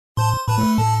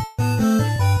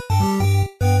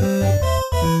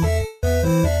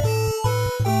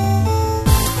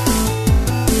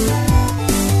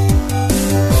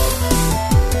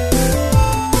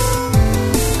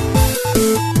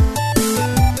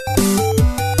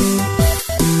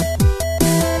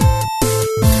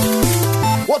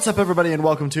What's up, everybody, and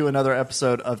welcome to another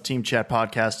episode of Team Chat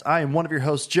Podcast. I am one of your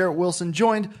hosts, Jarrett Wilson,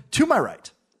 joined to my right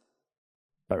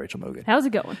by Rachel Mogan. How's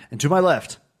it going? And to my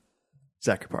left,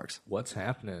 Zachary Parks. What's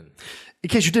happening? In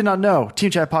case you did not know,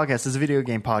 Team Chat Podcast is a video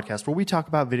game podcast where we talk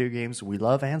about video games we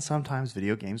love and sometimes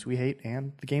video games we hate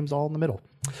and the games all in the middle.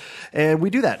 And we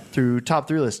do that through top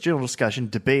 3 lists, general discussion,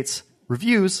 debates,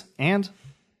 reviews, and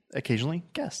occasionally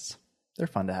guests. They're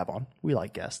fun to have on. We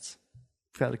like guests.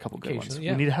 We've had a couple good ones.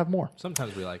 Yeah. We need to have more.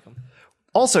 Sometimes we like them.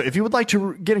 Also, if you would like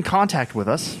to get in contact with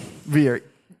us via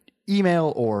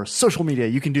email or social media,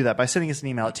 you can do that by sending us an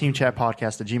email at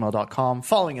teamchatpodcast@gmail.com,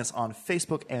 following us on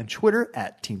Facebook and Twitter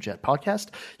at Team Chat Podcast.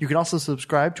 You can also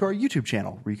subscribe to our YouTube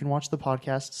channel where you can watch the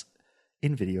podcasts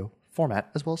in video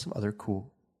format as well as some other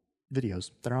cool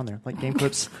videos that are on there, like game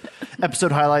clips,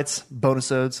 episode highlights,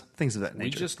 bonusodes, things of that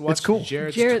nature. We just watched it's cool.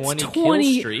 Jared's 20 kill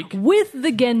streak with the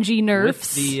Genji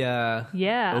nerfs. with the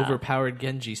Yeah. overpowered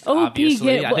Genji. OP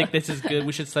Obviously, Gen- I think this is good.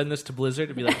 We should send this to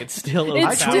Blizzard and be like, it's still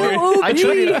It's overpowered. still OP. I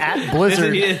tweeted at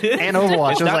Blizzard It's and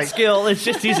Overwatch. It's I was not like, skill. It's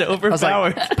just he's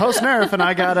overpowered. post nerf, and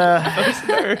I got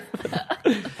a.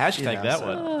 Hashtag that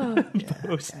one.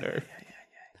 Post nerf.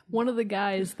 One of the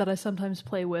guys that I sometimes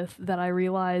play with that I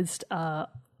realized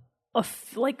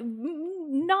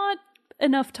not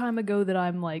enough time ago that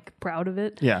I'm like proud of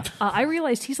it. Yeah. I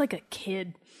realized he's like a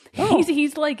kid. Oh.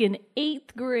 He's like in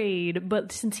 8th grade,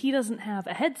 but since he doesn't have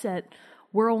a headset,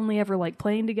 we're only ever like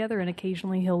playing together, and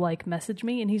occasionally he'll like message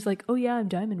me and he's like, "Oh yeah, I'm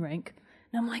diamond rank."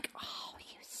 And I'm like, "Oh,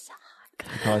 you suck."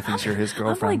 He probably thinks you're his I'm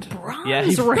girlfriend. like bronze Yeah,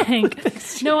 he- rank.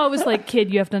 No, I was like,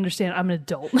 "Kid, you have to understand, I'm an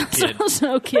adult."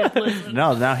 so kid, listen.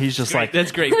 No, now he's just like,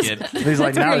 That's great, kid. he's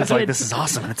like, That's a now great he's like, kid. this is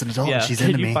awesome. It's an adult. Yeah. And she's Can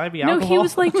into you me. find me No, alcohol? he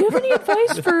was like, "Do you have any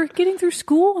advice for getting through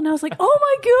school?" And I was like, "Oh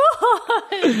my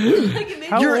god,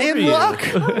 How You're old in are you? luck.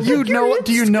 You know?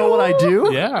 Do you know what I do?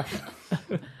 Yeah.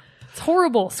 it's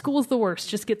horrible. School's the worst.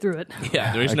 Just get through it.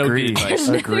 Yeah, there's no Agree. good advice.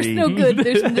 Agree. There's no good.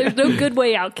 There's no good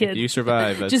way out, kid. You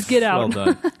survive. That's Just get out.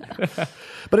 Well done.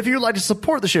 But if you would like to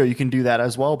support the show, you can do that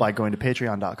as well by going to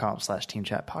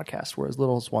patreon.com/teamchatpodcast, where as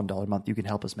little as $1 a month, you can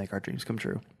help us make our dreams come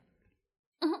true.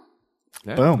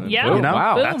 Boom. Yeah. You know?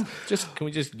 Wow. Boom. That's just, can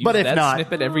we just use But if that not-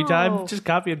 snippet every time? Just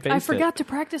copy and paste I it. forgot to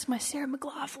practice my Sarah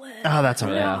McLaughlin. Oh, that's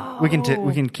okay. Yeah. We can keep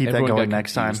Everyone that going got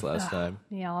next time. confused last time.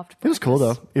 Yeah, I'll have to. It was cool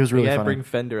though. It was really Yeah, funny. bring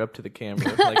Fender up to the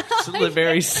camera, like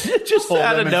very just Hold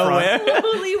out them of in front. nowhere.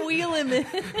 Slowly wheel him in.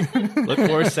 Look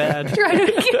more sad. Try to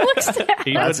make it look sad.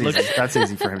 He That's would easy. look, That's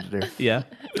easy for him to do. yeah.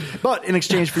 But in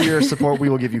exchange for your support, we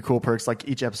will give you cool perks like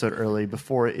each episode early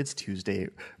before its Tuesday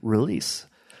release.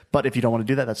 But if you don't want to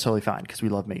do that, that's totally fine because we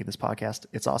love making this podcast.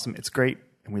 It's awesome. It's great.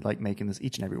 And we like making this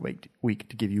each and every week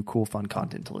to give you cool, fun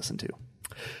content to listen to.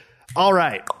 All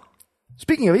right.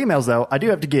 Speaking of emails, though, I do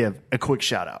have to give a quick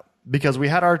shout out because we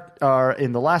had our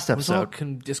in the last It was all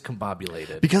episode.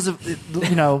 discombobulated. Because of,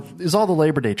 it's all the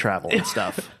Labor Day travel and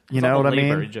stuff. You know what I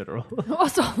Labor mean? in general.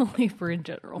 What's all the labor in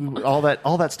general?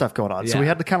 all that stuff going on. So Yeah. we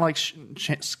had to kind of like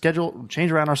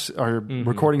change around our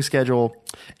recording schedule,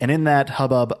 and in that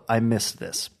hubbub, I missed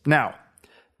this. Now,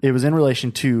 it was in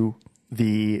relation to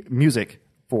the music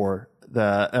for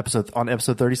the episode on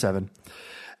episode 37,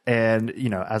 and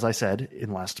as I said in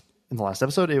the last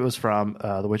episode, it was from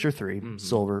The Witcher 3,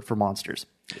 Silver for Monsters,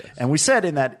 and we said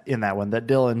in that one that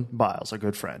Dylan Biles, our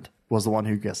good friend, was the one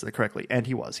who guessed it correctly, and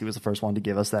he was the first one to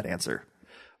give us that answer.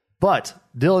 But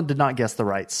Dylan did not guess the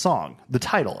right song. The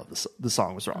title of the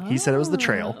song was wrong. He said it was The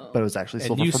Trail, but it was actually And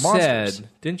Silver you for Monsters. said,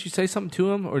 didn't you say something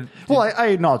to him? Or Well, I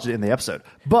acknowledged it in the episode.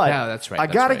 But Yeah, that's right, I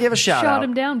that's got to right. give a shout Shot out.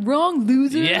 him down. Wrong,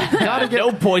 loser. yeah,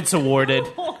 no points awarded.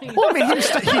 Well, I mean,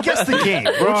 he guessed the game.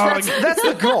 That's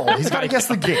the goal. He's got to guess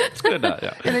the game. It's good enough.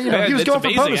 Yeah. And, he was It's going for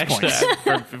amazing, bonus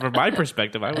actually. points. From my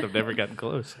perspective, I would have never gotten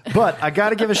close. But I got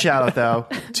to give a shout out, though,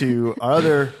 to our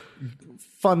other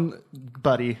fun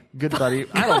buddy, good buddy.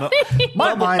 I don't know.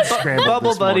 My mind's scrambled Bubble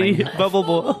this buddy, morning. bubble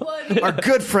ball. Our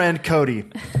good friend Cody,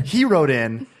 he wrote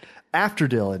in after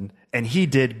Dylan, and he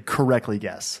did correctly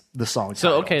guess the song So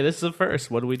title. okay, this is the first.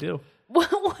 What do we do? What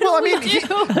Well, I do we mean, do?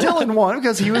 Dylan won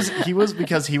because he was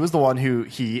the one who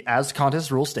as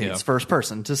contest rule states, Yeah. first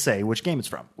person to say which game it's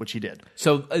from, which he did.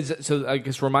 So I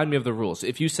guess remind me of the rules.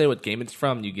 If you say what game it's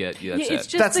from, you get that's Yeah, it's it.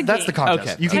 just That's the that's the game.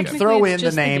 contest. Okay. You can Technically, throw it's in the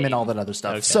just the name game. and all that other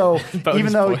stuff. Okay. So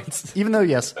Bonus points. even though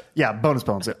yes, yeah, bonus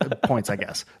points, I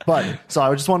guess. But so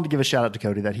I just wanted to give a shout out to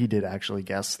Cody that he did actually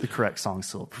guess the correct song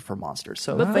Silver for Monsters.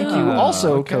 So thank you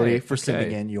also, okay, Cody, for okay.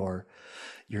 sending in your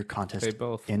contest They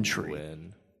both entry.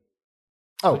 win.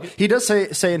 Oh, he does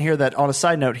say in here that on a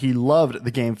side note, he loved the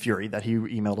game Fury that he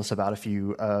emailed us about a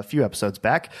few episodes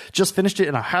back. Just finished it,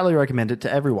 and I highly recommend it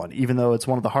to everyone, even though it's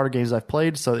one of the harder games I've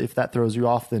played. So if that throws you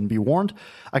off, then be warned.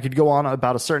 I could go on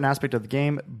about a certain aspect of the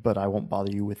game, but I won't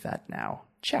bother you with that now.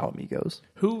 Ciao, amigos.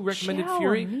 Who recommended Ciao,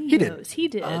 Fury? amigos. He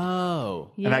did.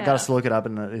 Oh. Yeah. And that got us to look it up,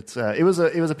 and it was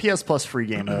a PS Plus free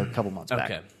game a couple months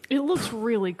back. Okay. It looks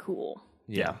really cool.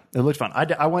 Yeah, it looked fun.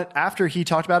 I went after he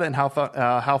talked about it and how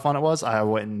fun it was. I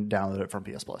went and downloaded it from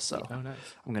PS Plus. So nice.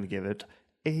 I'm going to give it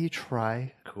a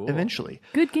try Cool. eventually.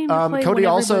 Good game to play Cody when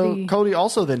also everybody- Cody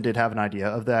also then did have an idea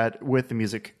of that with the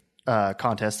music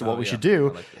contest. What we should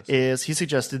do is he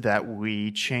suggested that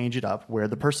we change it up where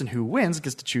the person who wins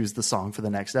gets to choose the song for the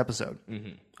next episode.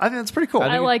 I think that's pretty cool.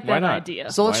 I like Why that not?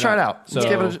 idea. So let's Why try it not? out.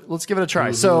 So- Let's give it a try.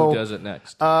 Who So does it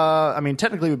next? I mean,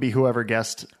 technically it would be whoever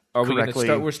guessed Are we going to correctly.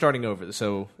 start? We're starting over.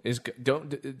 So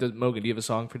Mogan, do you have a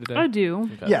song for today? I do.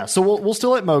 Yeah, so we'll still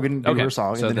let Mogan do Okay. her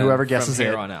song, So and then then whoever from guesses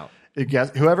here it on out.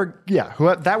 Whoever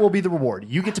that will be the reward.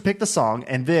 You get to pick the song,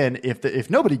 and then if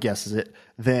nobody guesses it,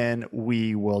 then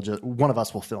we will one of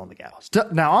us will fill in the gaps.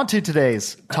 Now on to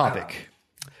today's topic,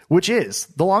 which is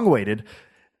the long-awaited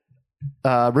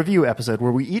review episode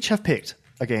where we each have picked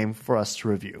a game for us to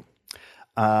review.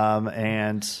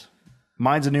 And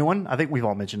mine's a new one. I think we've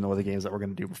all mentioned the other games that we're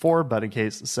going to do before, but in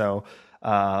case so,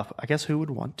 I guess who would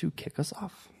want to kick us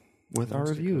off with our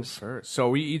reviews? First. So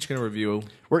are we each going to review?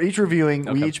 We're each reviewing.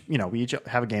 We each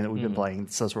have a game that we've been playing.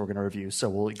 So that's what we're going to review. So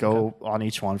we'll go on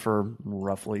each one for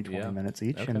roughly 20 minutes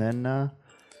each, and then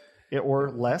or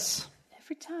less.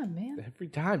 Every time, man. Every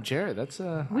time, Jared. That's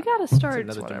We got to start.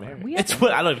 another demerit. We have It's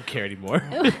what I don't even care anymore.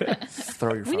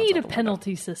 Throw your. We need a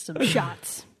penalty system.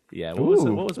 Shots. Yeah. What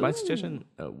was my suggestion?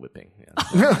 Whipping.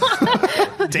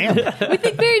 Yeah. Damn. We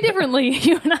think very differently,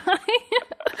 you and I.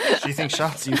 She thinks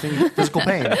shots. You think physical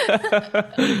pain.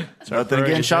 But then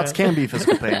again, shots can be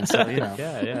physical pain. So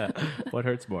Yeah. What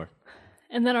hurts more?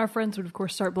 And then our friends would, of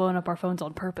course, start blowing up our phones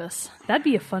on purpose. That'd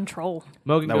be a fun troll.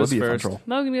 Mogan that would goes be a fun first. troll.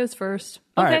 Mogan goes first.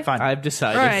 All Okay. right, fine. I've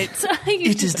decided. All right. So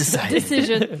It is decided.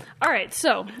 Decision. All right.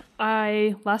 So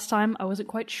last time I wasn't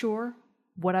quite sure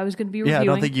what I was going to be reviewing. Yeah, I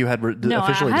don't think you had No,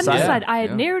 officially I hadn't decided. decided. I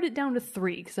had narrowed it down to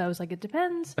 3 because I was like, it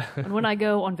depends on when I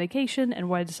go on vacation and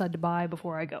what I decide to buy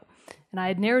before I go. And I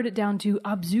had narrowed it down to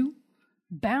Abzu,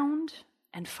 Bound,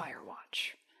 and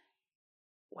Firewatch.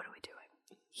 What are we doing?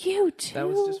 You two. That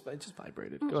was it just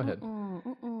vibrated. Go ahead.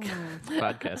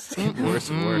 Podcast. Worse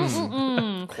and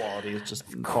worse. Quality is just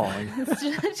falling.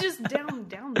 It's just down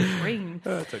the drain.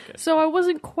 That's okay. So I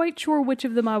wasn't quite sure which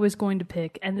of them I was going to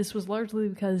pick, and this was largely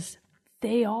because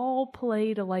they all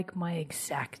play to like my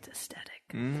exact aesthetic.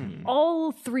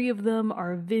 All 3 of them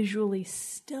are visually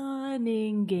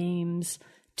stunning games.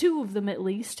 2 of them at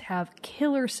least have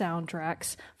killer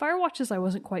soundtracks. Firewatches I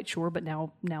wasn't quite sure, but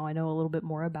now I know a little bit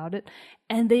more about it.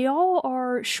 And they all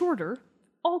are shorter,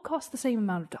 all cost the same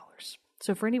amount of dollars.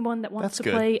 So for anyone that wants That's to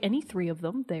good. play any 3 of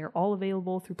them, they are all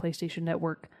available through PlayStation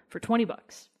Network for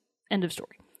 $20. End of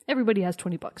story. Everybody has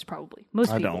 $20 probably. Most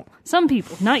I people. don't. Some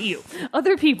people, not you.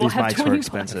 Other people These have mics $20. were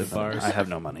expensive. Bars. I have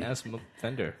no money. Ask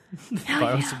Fender.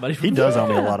 Borrow some money from He does owe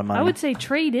me a lot of money. I would say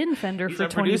trade in Fender for our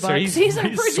 $20. producer. He's a He's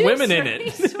producer. swimming in it.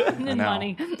 He's swimming in know.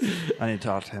 money. I need to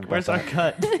talk to him. Where's our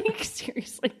about that. cut?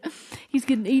 Seriously. He's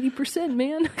getting 80%,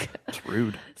 man. It's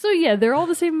rude. So yeah, they're all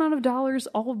the same amount of dollars,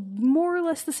 all more or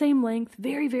less the same length,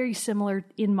 very, very similar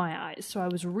in my eyes. So I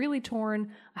was really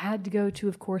torn. I had to go to,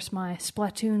 of course, my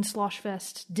Splatoon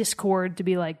Sloshfest Discord to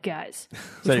be like, guys,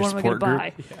 that which your one am I going to support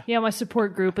buy? Yeah, my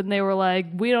support group. And they were like,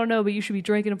 we don't know, but you should be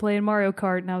drinking and playing Mario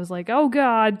Kart. And I was like, oh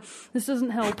God, this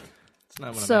doesn't help. That's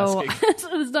not what So I'm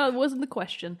asking. it wasn't the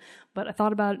question. But I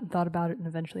thought about it, and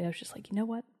eventually I was just like, you know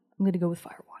what? I'm going to go with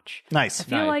Firewatch. Nice. I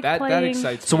feel Nice. like that playing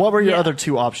excites So me. what were your Yeah. other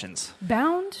 2 options?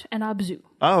 Bound and Abzu.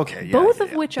 Oh, okay. Yeah, Both yeah,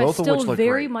 of yeah. which Both I of still which look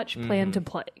very great. much plan to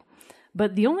play.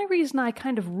 But the only reason I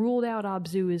kind of ruled out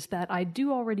Abzu is that I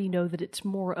do already know that it's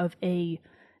more of a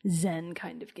Zen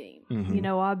kind of game. You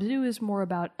know, Abzu is more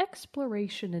about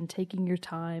exploration and taking your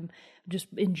time, just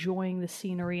enjoying the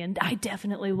scenery. And I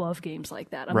definitely love games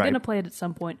like that. I'm Right. going to play it at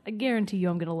some point. I guarantee you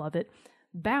I'm going to love it.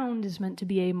 Bound is meant to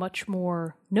be a much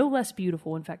more, no less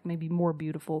beautiful, in fact, maybe more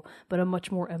beautiful, but a much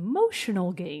more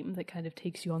emotional game that kind of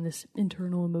takes you on this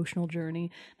internal emotional journey.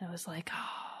 And I was like,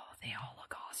 oh, they all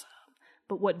look awesome.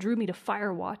 But what drew me to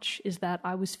Firewatch is that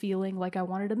I was feeling like I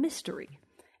wanted a mystery.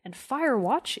 And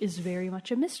Firewatch is very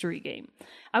much a mystery game.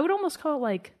 I would almost call it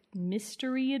like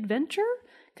mystery adventure,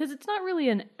 because it's not really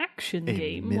an action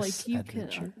game. Like you can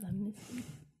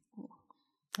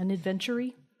an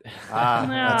adventure-y. That's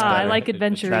I better. like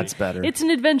adventure. That's better. It's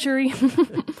an adventure.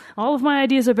 All of my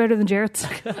ideas are better than Jarrett's.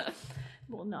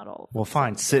 Well, not all of Well,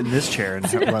 fine. Sit in this chair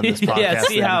and run this podcast. Yeah,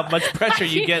 see then. how much pressure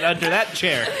you get under that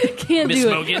chair, them. Can't Miss do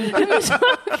Mogan. it. Miss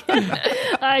Mogan.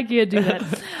 I can't do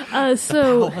that.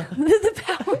 So the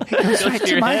power. Goes to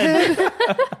your head.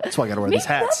 That's why I got to wear these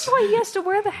That's hats. why he has to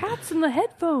wear the hats and the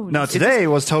headphones. No, today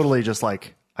was totally just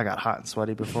like I got hot and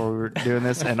sweaty before we were doing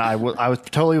this, and I was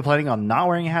totally planning on not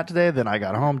wearing a hat today. Then I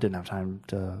got home, didn't have time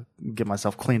to get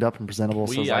myself cleaned up and presentable.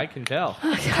 So I was I like, can tell.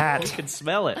 hat. You can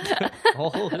smell it.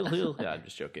 Yeah, I'm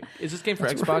just joking. Is this game for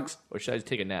Xbox, or should I just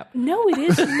take a nap? No, it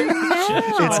is now.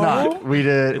 It's not. We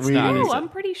did. It's we not, is No, it? I'm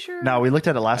pretty sure. No, we looked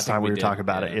at it last think time we we were did, talking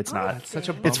about it. yeah. It's not. It's such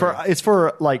a It's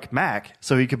for like Mac,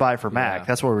 so you could buy it for Mac. Yeah.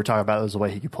 That's what we were talking about. It was the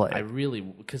way he could play. I really,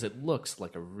 because it looks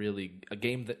like a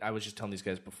game that I was just telling these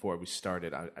guys before we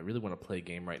started. I really want to play a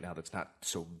game right now that's not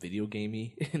so video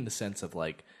gamey in the sense of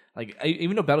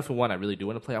even though Battlefield 1 I really do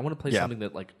want to play. I want to play Yeah. something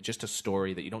that just a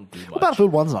story that you don't do much.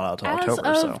 Battlefield 1's not out As until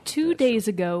October, of so. 2 days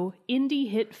ago, indie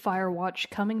hit Firewatch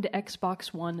coming to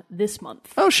Xbox One this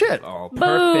month. Oh shit! Oh, perfect. Boom.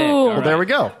 All Well, right. There we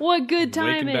go. What good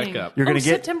Waking timing! back up. You're gonna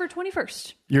get- September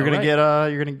 21st. You're gonna All get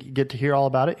you're gonna get to hear all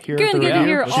about it here. You're at gonna the get to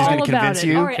review. hear She's all gonna about convince it.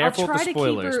 you. All right, Careful I'll try with the to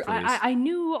spoilers, keep her. please. I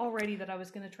knew already that I was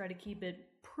going to try to keep it.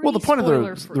 Well, the point of the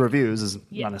spoiler-free. reviews is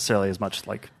Yeah. not necessarily as much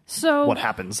like So what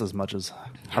happens as much as how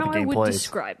the how I game would plays.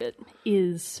 describe it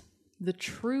is the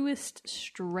truest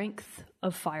strength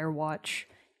of Firewatch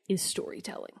is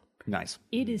storytelling. Nice.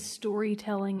 It is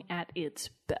storytelling at its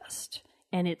best,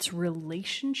 and it's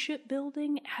relationship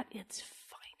building at its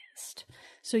finest.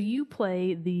 So you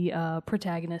play the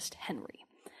protagonist, Henry.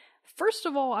 First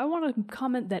of all, I want to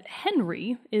comment that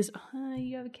Henry is...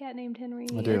 you have a cat named Henry?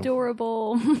 I do.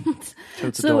 Adorable.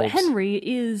 Totes So adults. Henry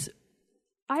is...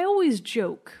 I always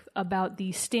joke about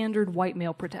the standard white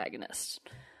male protagonists,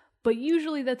 but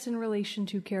usually that's in relation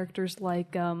to characters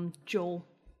like Joel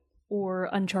or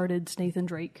Uncharted's Nathan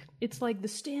Drake. It's like the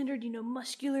standard,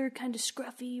 muscular, kind of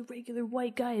scruffy, regular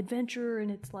white guy adventurer,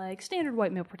 and it's like standard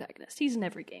white male protagonist. He's in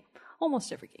every game.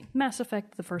 Almost every game. Mass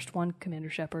Effect, the first one, Commander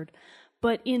Shepard.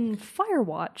 But in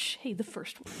Firewatch, hey, the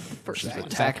first one.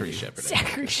 Zachary Shepard.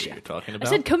 Zachary You're Shepard. talking I about?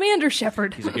 said Commander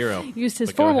Shepard. He's a hero. Used his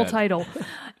But go formal ahead. title.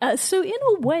 So in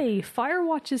a way,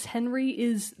 Firewatch's Henry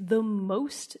is the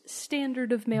most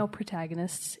standard of male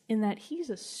protagonists in that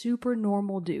he's a super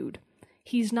normal dude.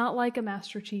 He's not like a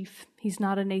Master Chief. He's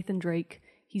not a Nathan Drake.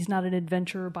 He's not an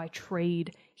adventurer by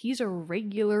trade. He's a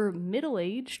regular,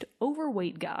 middle-aged,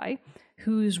 overweight guy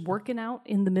who's working out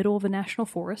in the middle of a national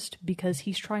forest because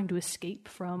he's trying to escape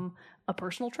from a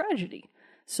personal tragedy.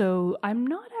 So I'm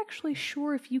not actually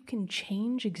sure if you can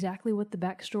change exactly what the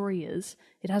backstory is.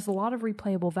 It has a lot of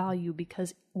replayable value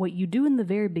because what you do in the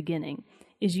very beginning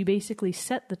is you basically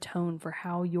set the tone for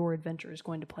how your adventure is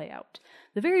going to play out.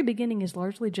 The very beginning is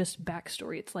largely just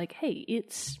backstory. It's like, hey,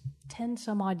 it's 10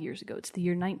 some odd years ago. It's the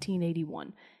year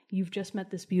 1981. You've just met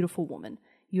this beautiful woman.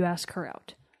 You ask her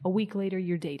out. A week later,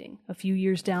 you're dating. A few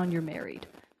years down, you're married.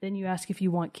 Then you ask if you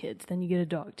want kids. Then you get a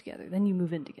dog together. Then you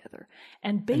move in together.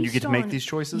 And based you get to make these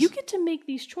choices? You get to make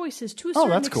these choices to a Oh, certain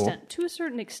that's cool. extent. To a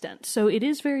certain extent. So it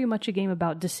is very much a game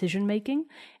about decision making.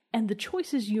 And the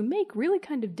choices you make really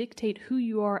kind of dictate who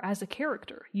you are as a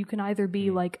character. You can either be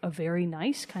like a very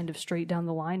nice, kind of straight down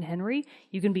the line Henry.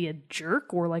 You can be a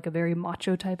jerk or like a very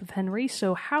macho type of Henry.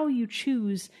 So how you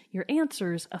choose your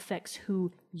answers affects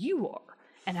who you are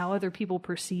and how other people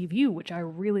perceive you, which I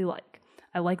really like.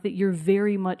 I like that you're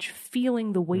very much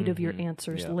feeling the weight of your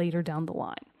answers later down the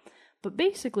line. But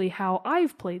basically how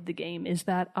I've played the game is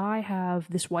that I have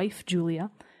this wife, Julia,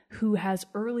 who has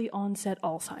early onset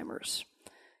Alzheimer's.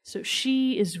 So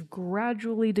she is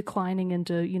gradually declining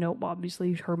into,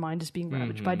 obviously her mind is being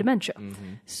ravaged by dementia.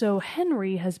 So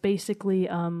Henry has basically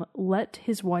let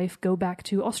his wife go back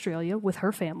to Australia with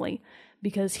her family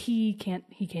because he can't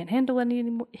handle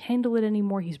it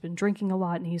anymore. He's been drinking a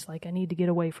lot and he's like, I need to get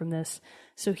away from this.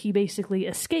 So he basically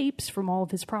escapes from all of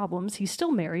his problems. He's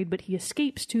still married, but he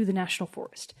escapes to the National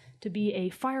Forest to be a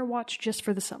fire watch just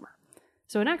for the summer.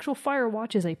 So an actual fire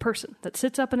watch is a person that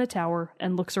sits up in a tower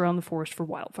and looks around the forest for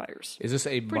wildfires. Is this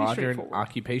a modern straightforward.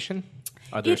 occupation?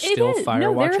 Are there It still is. fire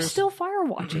No, watchers? there are still fire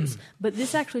watches, but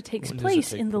this actually takes does it place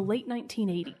take in the late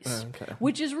 1980s,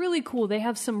 which is really cool. They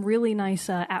have some really nice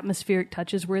atmospheric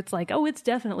touches where it's like, oh, it's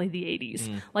definitely the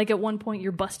 80s. Like at one point,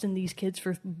 you're busting these kids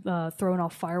for throwing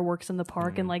off fireworks in the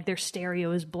park, and like their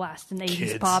stereo is blasting 80s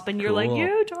Kids. pop, and you're like, Cool.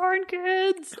 you darn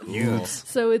kids.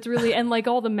 So it's really, and like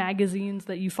all the magazines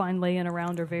that you find laying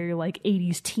around are very like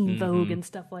 80s Teen Vogue and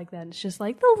stuff like that. It's just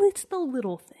like, it's the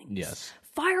little things. Yes.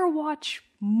 Firewatch,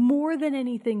 more than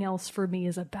anything else for me,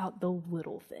 is about the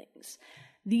little things.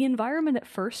 The environment at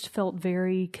first felt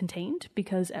very contained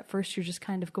because at first you're just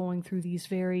kind of going through these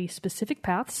very specific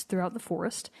paths throughout the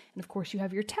forest. And of course you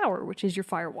have your tower, which is your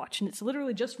fire watch. And it's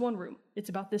literally just one room. It's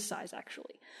about this size,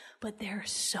 actually. But there are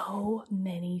so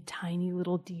many tiny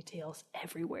little details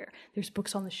everywhere. There's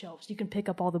books on the shelves. You can pick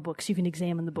up all the books. You can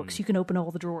examine the books. You can open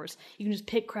all the drawers. You can just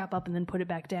pick crap up and then put it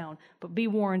back down. But be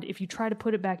warned, if you try to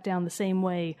put it back down the same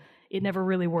way, it never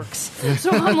really works.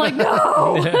 So I'm like,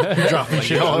 no! Dropping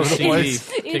shit all over the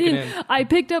place. I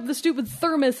picked up the stupid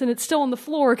thermos and it's still on the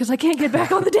floor because I can't get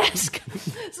back on the desk.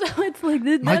 So it's like...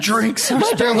 My drinks are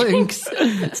spilling.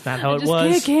 That's not how it Just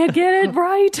was. can't get it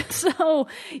right. So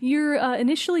you're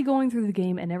initially going through the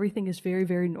game and everything is very,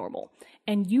 very normal.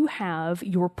 And you have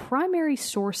your primary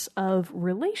source of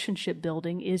relationship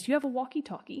building is you have a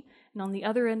walkie-talkie. And on the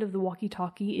other end of the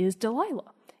walkie-talkie is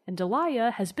Delilah. And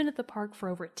Delilah has been at the park for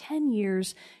over 10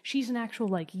 years. She's an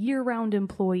actual year-round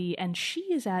employee, and she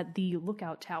is at the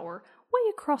lookout tower way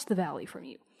across the valley from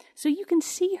you. So you can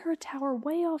see her tower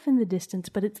way off in the distance,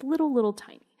 but it's little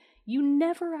tiny. You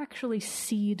never actually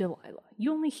see Delilah.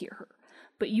 You only hear her.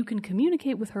 But you can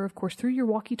communicate with her, of course, through your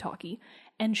walkie-talkie,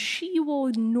 and she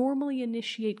will normally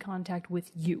initiate contact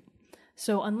with you.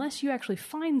 So unless you actually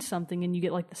find something and you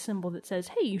get the symbol that says,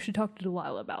 hey, you should talk to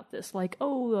Delilah about this,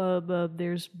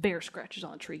 there's bear scratches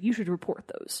on a tree, you should report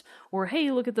those. Or,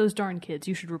 hey, look at those darn kids,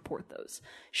 you should report those.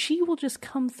 She will just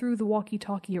come through the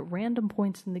walkie-talkie at random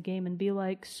points in the game and be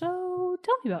like, so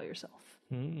tell me about yourself.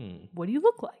 What do you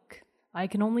look like? I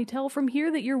can only tell from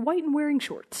here that you're white and wearing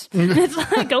shorts. It's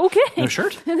like, okay. No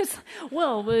shirt?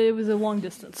 Well, it was a long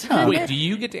distance. Wait, do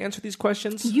you get to answer these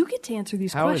questions? You get to answer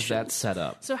these How questions. is that set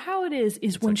up? So how it is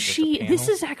when just a panel? this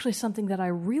is actually something that I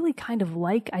really kind of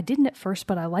like. I didn't at first,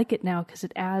 but I like it now because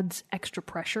it adds extra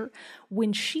pressure.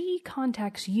 When she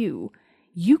contacts you,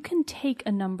 you can take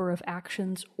a number of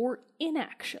actions or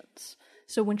inactions.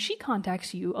 So when she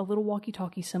contacts you, a little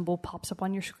walkie-talkie symbol pops up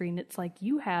on your screen. It's like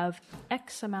you have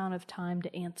X amount of time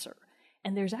to answer.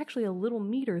 And there's actually a little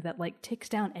meter that ticks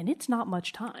down, and it's not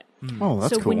much time. Oh,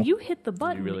 that's so cool. when you hit the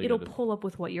button, really it'll gotta- pull up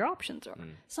with what your options are.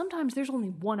 Sometimes there's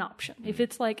only one option. If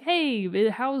it's like, hey,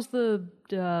 how's the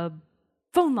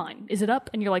phone line? Is it up?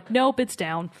 And you're like, nope, it's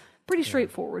down. Pretty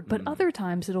straightforward. But other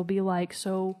times it'll be like,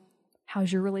 so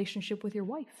how's your relationship with your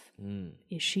wife?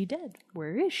 Is she dead?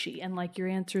 Where is she? And your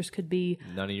answers could be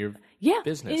None of your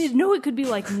business. it could be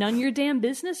none of your damn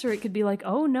business, or it could be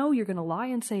oh no, you're gonna lie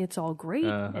and say it's all great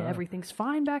and everything's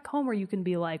fine back home, or you can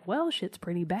be well, shit's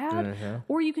pretty bad,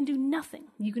 or you can do nothing.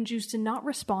 You can choose to not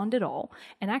respond at all.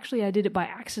 And actually, I did it by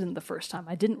accident the first time.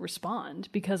 I didn't respond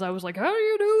because I was like, how do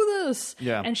you do this?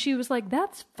 Yeah. And she was like,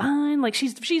 that's fine.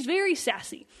 She's very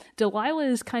sassy. Delilah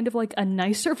is kind of a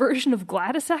nicer version of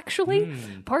Gladys, actually.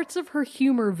 Parts of her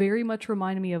humor very much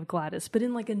remind me of Gladys, but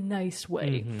in a nice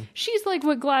way. She's like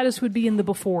what Gladys would be in the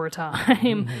before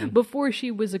time, before she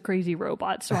was a crazy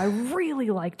robot. So I really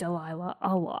like Delilah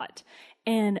a lot.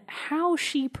 And how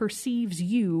she perceives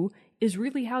you is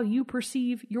really how you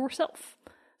perceive yourself.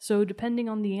 So depending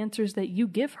on the answers that you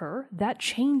give her, that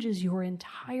changes your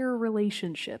entire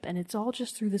relationship. And it's all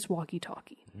just through this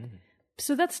walkie-talkie.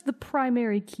 So that's the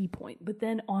primary key point. But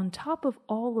then on top of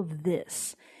all of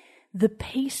this, the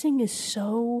pacing is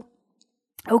so...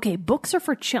 Okay, books are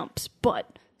for chumps,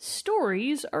 but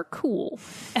stories are cool.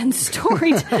 And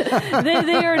stories,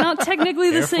 they are not technically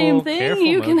the same thing. Careful,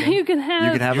 you can Logan.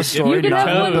 have a story. you can not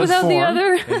have in one a without the form.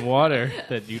 other. In water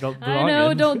that you don't belong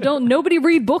I know, in. don't nobody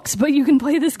read books, but you can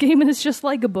play this game and it's just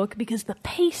like a book because the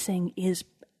pacing is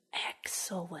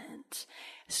excellent.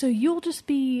 So you'll just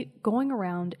be going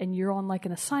around and you're on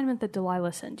an assignment that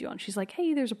Delilah sends you on. She's like,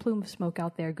 hey, there's a plume of smoke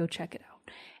out there, go check it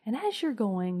out. And as you're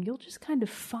going, you'll just kind of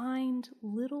find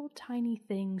little tiny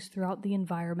things throughout the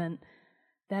environment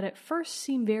that at first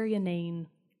seem very inane,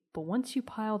 but once you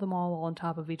pile them all on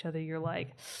top of each other, you're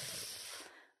like,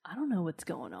 I don't know what's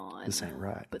going on. This ain't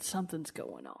right. But something's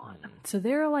going on. So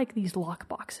there are these lock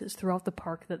boxes throughout the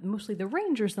park that mostly the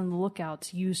rangers and the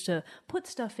lookouts use to put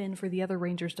stuff in for the other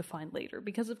rangers to find later.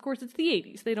 Because, of course, it's the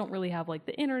 80s. They don't really have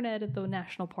the internet at the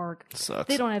national park. Sucks.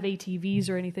 They don't have ATVs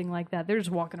or anything like that. They're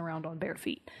just walking around on bare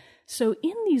feet. So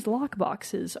in these lock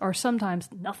boxes are sometimes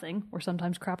nothing or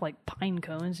sometimes crap like pine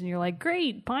cones. And you're like,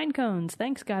 great, pine cones.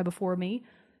 Thanks, guy before me.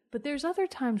 But there's other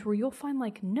times where you'll find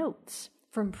notes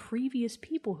from previous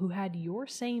people who had your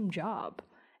same job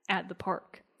at the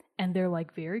park. And they're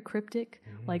very cryptic.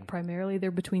 Primarily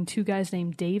they're between two guys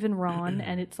named Dave and Ron.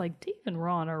 And it's Dave and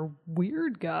Ron are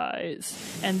weird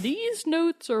guys. And these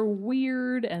notes are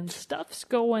weird and stuff's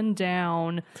going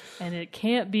down and it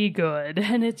can't be good.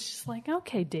 And it's just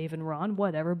okay, Dave and Ron,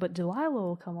 whatever. But Delilah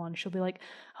will come on. She'll be like,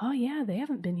 oh yeah, they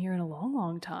haven't been here in a long,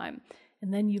 long time.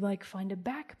 And then you like find a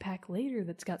backpack later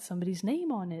that's got somebody's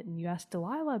name on it, and you ask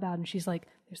Delilah about it, and she's like,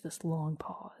 there's this long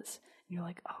pause. And you're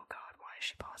like, oh God, why is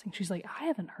she pausing? She's like, I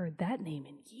haven't heard that name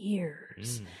in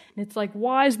years. And it's like,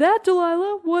 why is that,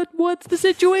 Delilah? What's the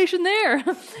situation there?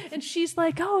 And she's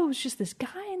like, oh, it was just this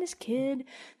guy and his kid.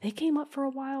 They came up for a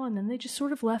while, and then they just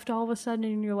sort of left all of a sudden,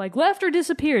 and you're like, left or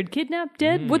disappeared? Kidnapped?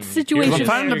 Dead? What's the situation? I'm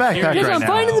finding the backpack Yes, right I'm now.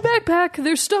 finding the backpack.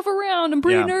 There's stuff around. I'm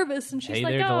pretty Yeah. nervous. And she's Hey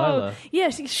like, there, oh. Delilah. Yeah,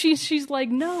 she's like,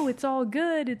 no, it's all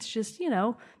good. It's just,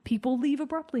 people leave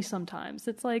abruptly sometimes.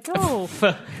 It's like, oh.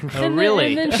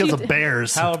 Really? Because of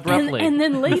bears. How abruptly? And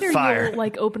then later Fire. you'll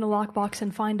like open a lockbox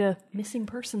and find a missing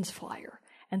persons flyer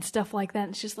and stuff like that. And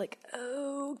it's just like,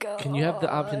 oh God. Can you have the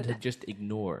option to just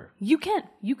ignore? You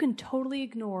can totally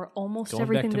ignore almost Going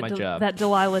everything back to my job. that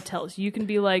Delilah tells you. You can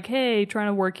be like, hey, trying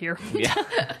to work here. Yeah.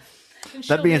 And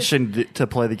That'd be she'll- interesting to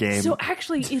play the game. So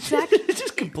actually, it's actually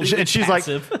Just completely and she's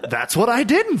passive. like, that's what I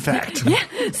did, in fact.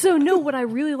 So no, what I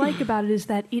really like about it is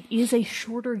that it is a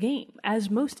shorter game. As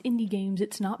most indie games,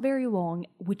 it's not very long,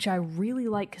 which I really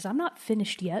like because I'm not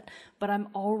finished yet, but I'm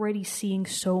already seeing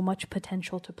so much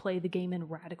potential to play the game in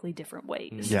radically different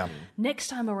ways. Yeah. Next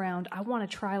time around, I want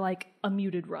to try like a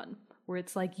muted run where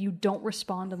it's like you don't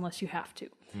respond unless you have to.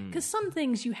 Because some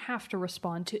things you have to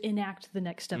respond to enact the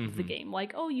next step of the game.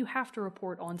 Like, oh, you have to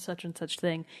report on such and such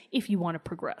thing if you want to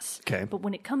progress. Okay. But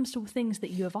when it comes to things that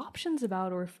you have options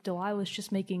about, or if Delilah's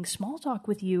just making small talk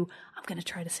with you, I'm going to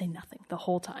try to say nothing the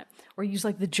whole time. Or use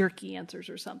like the jerky answers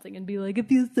or something and be like, I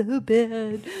feel so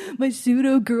bad. My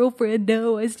pseudo girlfriend,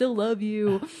 no, I still love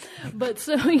you. But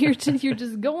so you're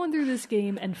just going through this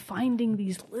game and finding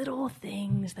these little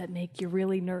things that make you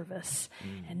really nervous.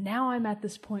 And now I'm at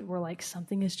this point where like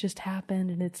something has just happened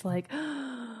and it's like,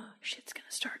 shit's going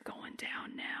to start going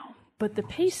down now. But the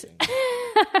pace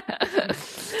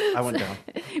I went down.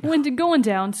 went going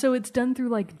down, so it's done through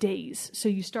like days. So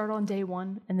you start on day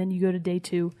 1, and then you go to day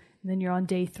 2, and then you're on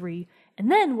day 3.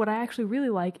 And then what I actually really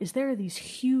like is there are these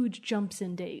huge jumps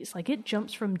in days. Like it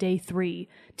jumps from day 3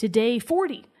 to day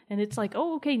 40. And it's like,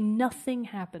 oh, okay, nothing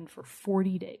happened for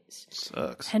 40 days.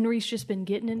 Sucks. Henry's just been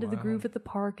getting into the groove at the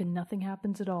park and nothing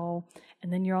happens at all.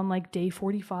 And then you're on like day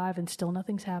 45 and still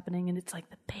nothing's happening. And it's like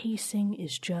the pacing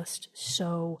is just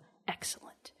so excellent.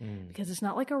 Because it's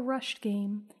not like a rushed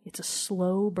game. It's a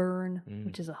slow burn,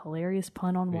 which is a hilarious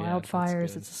pun on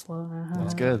wildfires. It's a slow...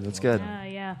 That's good. That's good.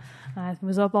 Yeah. I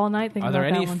was up all night thinking Are there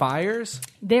about any that one. fires?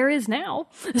 There is now.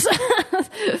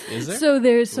 Is there? So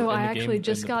there's In I the actually game,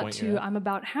 just in the got point to you're at? I'm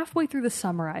about halfway through the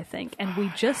summer, I think, and we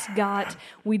just got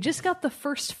the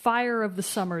first fire of the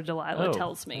summer, Delilah Oh.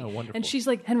 tells me. Oh, wonderful. And she's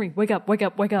like, Henry, wake up, like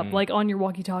on your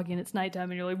walkie-talkie, and it's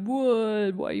nighttime, and you're like,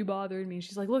 what? Why are you bothering me? And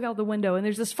she's like, look out the window, and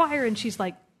there's this fire, and she's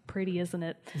like, pretty, isn't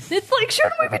it? It's like,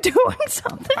 shouldn't we be doing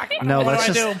something? No, What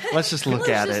let's do I just look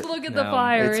at Let's it. just look at the No,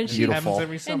 fire, it's and she beautiful. Happens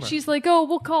every summer. and she's like, oh,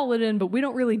 we'll call it in, but we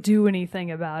don't really do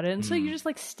anything about it. And so you're just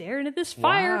like staring at this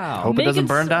fire. Wow. Hope it doesn't making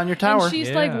burn down your tower. And she's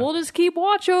Yeah. like, we'll just keep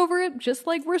watch over it, just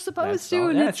like we're supposed That's to. all-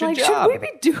 And yeah, it's it's your like, job. should we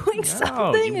be doing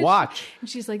something? you And watch. And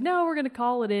she's like, no, we're going to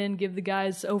call it in, give the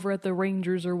guys over at the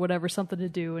Rangers or whatever something to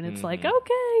do. And it's like,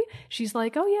 okay. She's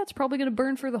like, oh, yeah, it's probably going to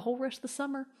burn for the whole rest of the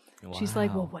summer. She's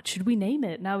like, well, what should we name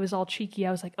it? And I was all cheeky. I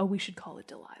was like, oh, we should call it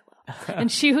Delilah.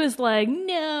 And she was like,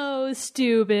 no,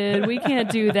 stupid. We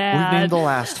can't do We that. named the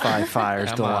last 5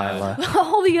 fires, Come on. Delilah.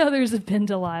 All the others have been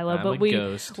Delilah, I'm but a we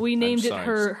ghost. we I'm named it sorry,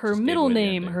 her just gave middle away the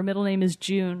name. ending. Her middle name is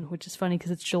June, which is funny because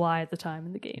it's July at the time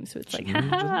in the game, so it's like,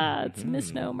 haha, it's a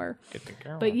misnomer.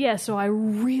 But yeah, so I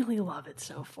really love it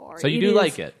so far. So you do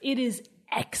like it? It is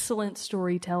excellent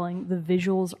storytelling. The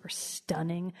visuals are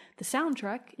stunning. The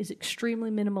soundtrack is extremely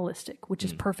minimalistic, which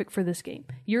is perfect for this game.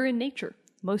 You're in nature.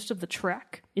 Most of the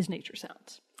track is nature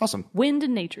sounds. Awesome. Wind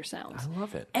and nature sounds. I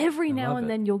love it. Every now love and it.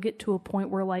 then you'll get to a point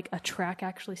where like a track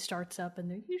actually starts up and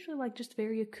they're usually like just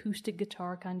very acoustic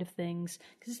guitar kind of things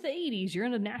because it's the 80s. You're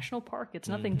in a national park. It's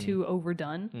nothing too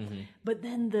overdone. But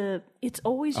then it's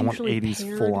always I want usually 80s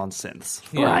paired, full on synths.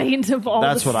 right, of all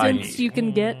That's the what I synths need. you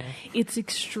can get. It's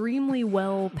extremely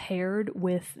well paired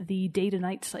with the day to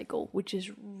night cycle, which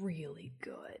is really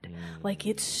good. Like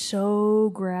it's so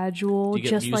gradual, Do you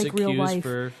get just like music real cues life.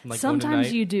 for, like, going to Sometimes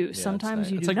night? you do. Yeah, it's Sometimes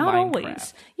nice. you It's do. like Not Minecraft.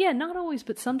 always. Yeah, not always,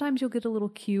 but sometimes you'll get a little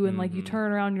cue and like you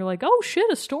turn around and you're like, oh shit,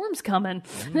 a storm's coming.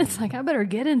 And it's like, I better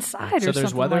get inside So or there's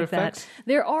something weather like effects? that.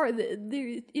 There are,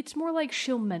 it's more like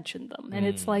she'll mention them. And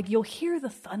it's like, you'll hear the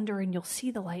thunder and you'll see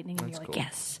the lightning and you're like,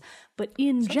 yes. But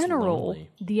in general, lonely.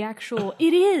 the actual,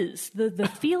 it is. The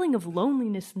feeling of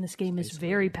loneliness in this game is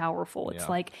very powerful. It's Yeah.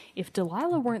 like, if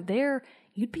Delilah weren't there,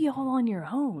 you'd be all on your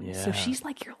own. So Yeah. she's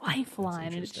like your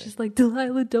lifeline. And it's just like,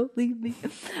 Delilah, don't leave me.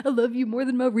 I love you more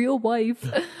than my real wife.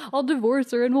 I'll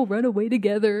divorce her and we'll run away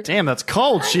together. Damn, that's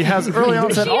cold. She has early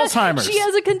onset Alzheimer's. She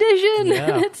has a condition.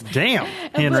 And it's, Damn,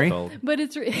 Henry. but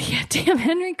it's yeah, damn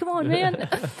Henry, come on, man.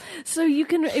 So you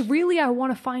can I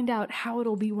want to find out how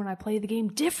it'll be when I play the game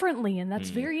differently, and that's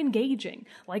very engaging.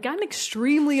 Like I'm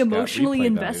extremely emotionally replay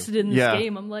invested in this Yeah.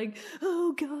 game. I'm like,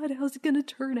 oh god, how's it going to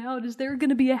turn out? Is there going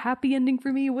to be a happy ending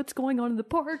for me? What's going on in the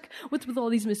park? What's with all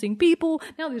these missing people?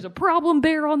 Now there's a problem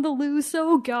bear on the loose.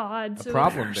 Oh god, so,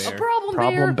 problem bear. A problem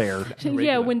Problem bear. bear.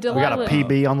 Yeah, when We got a Delilah.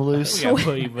 PB on the loose. We got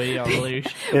PB on the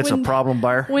leash. It's when- a problem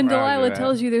bear. When Roger Delilah that.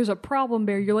 tells you there's a problem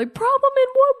bear, you're like, problem in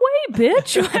what way,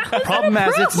 bitch? How is Problem that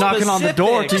as a it's knocking on the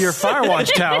door to your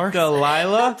Firewatch tower.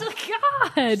 Delilah.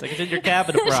 God. It's like it's in your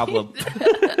cabin a problem.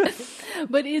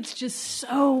 But it's just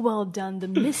so well done.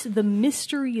 The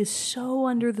mystery is so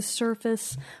under the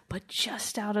surface, but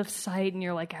just out of sight, and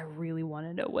you're like, I really want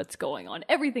to know what's going on.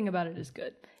 Everything about it is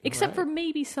good, except for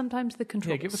maybe sometimes the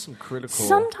controls. Yeah, give us some critical.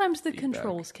 Sometimes the feedback.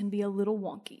 controls can be a little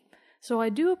wonky. So I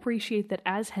do appreciate that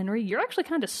as Henry, you're actually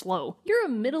kind of slow. You're a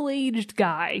middle-aged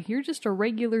guy. You're just a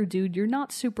regular dude. You're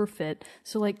not super fit.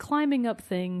 So like climbing up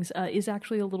things is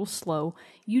actually a little slow.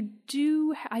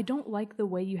 I don't like the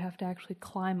way you have to actually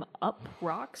climb up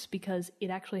rocks because it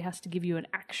actually has to give you an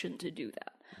action to do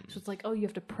that. So it's like, oh, you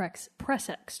have to press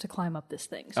X to climb up this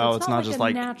thing. So Oh, it's not just a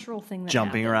like natural thing that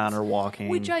jumping happens. around or walking.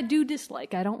 Which I do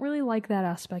dislike. I don't really like that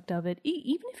aspect of it.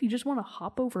 Even if you just want to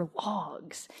hop over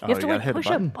logs, you have to you like gotta hit a push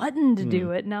a button to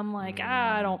do it. And I'm like,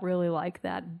 I don't really like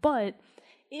that. But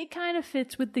it kind of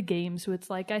fits with the game. So it's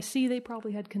like, I see they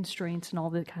probably had constraints and all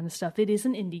that kind of stuff. It is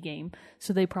an indie game.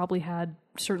 So they probably had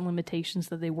certain limitations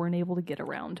that they weren't able to get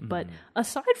around. But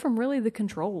aside from really the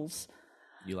controls,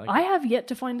 You like I have yet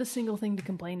to find a single thing to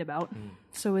complain about.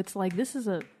 So it's like, this is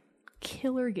a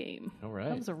killer game. All right.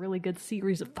 That was a really good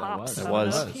series of pops. was. I It don't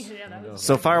was. know. Yeah, that was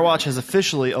So Firewatch has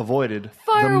officially avoided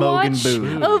the Mogan Firewatch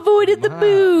Boo. avoided the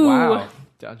boo Wow.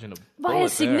 Dodging a by bullet a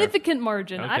significant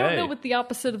margin. I don't Okay. know what the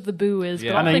opposite of the boo is.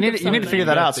 Yeah. But I I'll know you think need, of you need to figure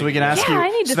something. that out so we can ask Yeah, you. I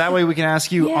need So to that way we can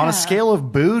ask you on Yeah. a scale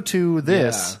of boo to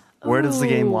this. Where does the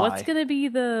game Ooh, lie? What's going to be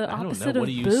the I don't opposite know. of What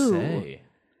do you boo? say?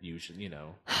 You should,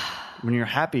 When you're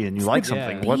happy and you like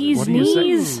something, what bee's do you say?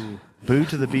 knees. Boo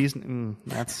to the bees?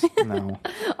 That's no.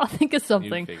 I'll think of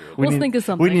something. figure it out. We'll think of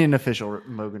something. We need an official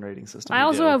Mogan rating system. I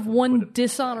also have one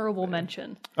dishonorable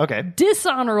mention. Okay.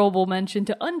 Dishonorable mention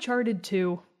to Uncharted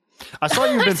 2. I saw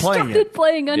you've been I playing started it.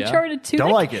 playing Uncharted 2. Don't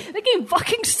That- like it. That game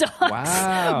fucking sucks.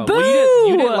 Wow. Boo! Well,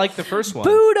 you didn't like the first one.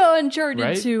 Boo to Uncharted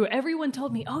Right? 2. Everyone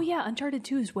told me, oh yeah, Uncharted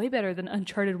 2 is way better than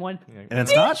Uncharted 1. And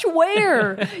it's not? Bitch,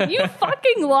 where? You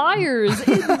fucking liars.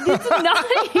 It's not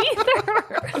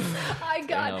either.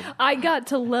 I got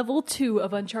to level 2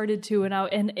 of Uncharted 2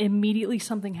 and immediately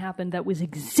something happened that was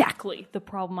exactly the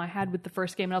problem I had with the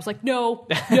first game. And I was like, no,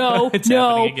 no, It's no.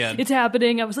 happening again. It's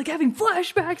happening. I was like having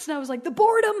flashbacks and I was like, the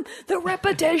boredom, the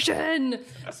repetition.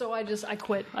 So I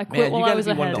quit. I quit Man, you while I gotta was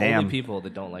be one of ahead. the Damn. only people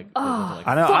that don't like. that doesn't like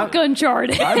I know. Fuck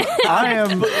Uncharted.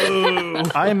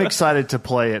 I am excited to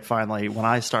play it finally when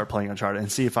I start playing Uncharted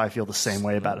and see if I feel the same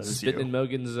way about it as spitting in you.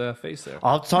 Mogan's face there.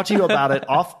 I'll talk to you about it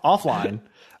offline,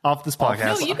 off this No,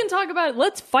 podcast. you can talk about it.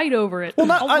 Let's fight over it. Well,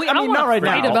 not, I I mean, wanna not right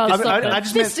fight now. About I something.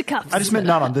 just meant, Fisticuffs. I just meant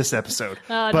not on this episode.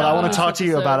 But not I on want this to talk to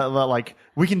you episode. about like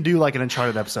we can do like an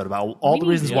Uncharted episode about all the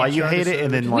need reasons to. why you hate it,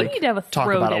 and then We like need to have a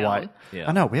talk about it why. throwdown. Yeah.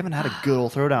 I know we haven't had a good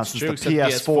old throwdown since true, the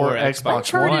except PS4, PS4, Xbox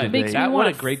Uncharted One. makes debate. me What a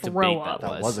wanna great throw debate up. that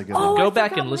was. That was a good Oh, one. Go I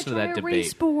back forgot and listen to we that tried a debate.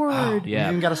 race board. Yeah, You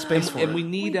even got a space for and it. we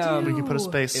need We do. We can put a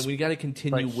space. and we got to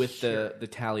continue Right with the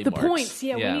tally The marks. points,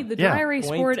 yeah, we need the Yeah. dry erase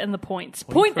Point- board and the points.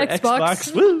 Point for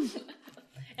Xbox, Woo!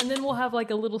 and then we'll have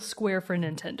like a little square for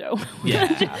Nintendo. Yeah,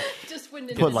 Just when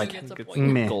Nintendo Put, like, gets a point.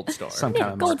 Meh. gold star. Some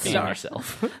kind of gold mark. Being star. ourselves.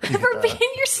 For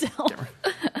being yourself.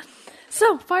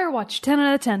 So, Firewatch, 10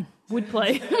 out of 10 would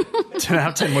play. 10 out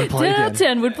of 10 would play 10 out again. of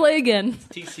 10 would play again.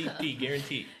 TCP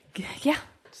guaranteed. Yeah.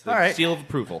 The All right. seal of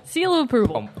approval. Seal of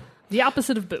approval. Pump. The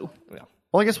opposite of boo. Yeah.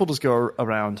 Well, I guess we'll just go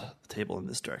around the table in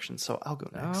this direction. So I'll go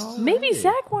next. Maybe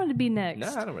Zach wanted to be next.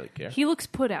 No, I don't really care. He looks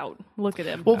put out. Look at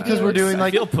him. Well, because we're doing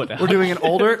like feel put out. we're doing an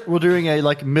older, we're doing a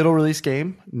like middle release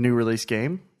game, new release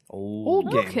game, old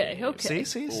game. Okay.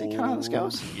 See, kind of how this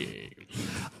goes.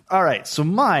 All right, so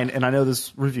mine, and I know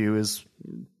this review is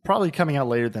probably coming out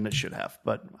later than it should have,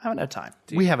 but I haven't had time.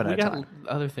 We haven't We had got time.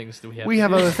 other things that we have. We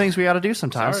have other things we got to do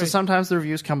sometimes, so Sorry. sometimes the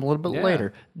reviews come a little bit Yeah.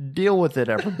 later. Deal with it,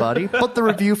 everybody. But the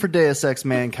review for Deus Ex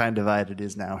Mankind Divided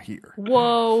is now here.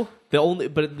 Whoa.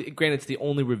 Granted, it's the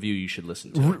only review you should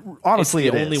listen to. Honestly,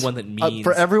 it's the it only is. one that means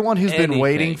for everyone who's been anything.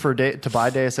 waiting to buy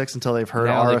Deus Ex until they've heard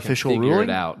Now our they can official figure ruling.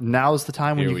 it out. Now is the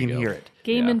time when Here you we can go. hear it.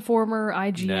 Game Yeah. Informer,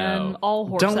 IGN, No. all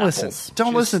horse Don't apples. listen.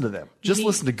 Don't listen to them. Just You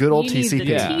listen to need- good old you need TCP. the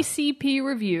Yeah. TCP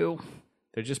review.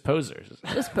 They're just posers.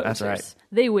 Just posters. That's right.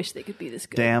 They wish they could be this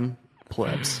good. Damn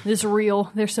plebs. This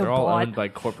real. They're so They're all bought. owned by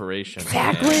corporations.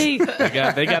 Exactly.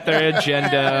 They got their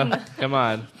agenda. Come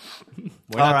on.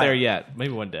 We're All not right. there yet.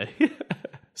 Maybe one day.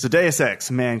 So Deus Ex,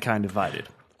 Mankind Divided.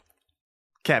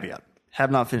 Caveat. Have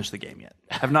not finished the game yet.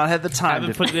 Have not had the time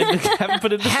haven't to put it in. Haven't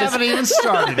put it in. haven't even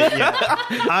started it yet.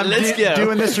 I'm Let's go.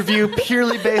 doing this review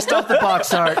purely based off the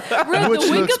box art, Read which the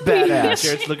looks Wikipedia. badass.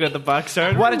 Jared's looking at the box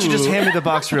art. Why don't you just Ooh, hand me the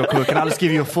box real quick, and I'll just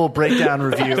give you a full breakdown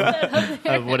review.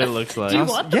 of what it looks like? you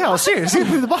want Yeah, well, seriously,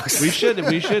 give me the box. We should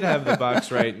have the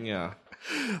box right. Yeah.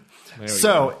 There we go.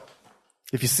 So,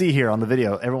 if you see here on the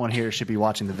video, everyone here should be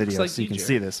watching the video like so you can DJ.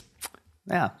 see this.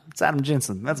 Yeah, it's Adam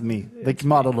Jensen. That's me. They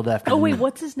modeled it after Oh, me. wait,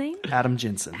 what's his name? Adam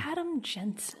Jensen, Adam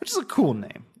Jensen. which is a cool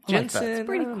name. I like that. Jensen.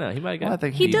 pretty I don't know. He might have Well, I got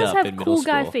think He beat does up have in middle cool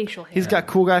guy school. facial hair. He's got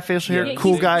cool guy facial hair, Yeah,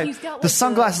 cool he's- guy. he's got, The like,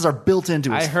 sunglasses are built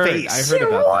into his I heard face.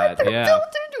 about that. They're Yeah. built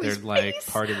into They're his like face.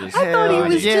 part of his. I thought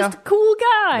he was yeah. just a cool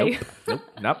guy. Nope,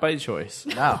 not by choice.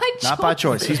 No, not by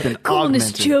choice. He's been Coolness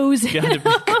augmented. Joe's.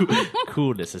 Gotta be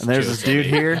coolness. Is And there's this dude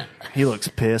here. He looks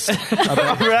pissed. All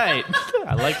right.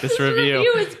 I like this review.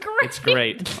 review is great. It's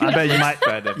great. I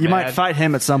bet you might fight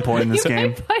him at some point in this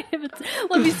game.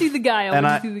 Let me see the guy. I And want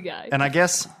I to see the guy. and I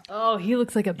guess Oh, he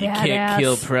looks like a You badass. can't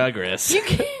kill progress. You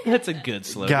can't. That's a good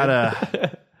slogan.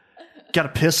 got a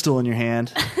pistol in your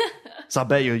hand. So I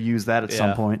bet you'll use that at some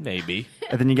Yeah, point. maybe.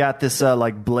 And then you got this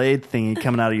like blade thingy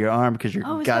coming out of your arm because you're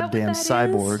Oh, a is that what goddamn that is?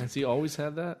 cyborg. Has he always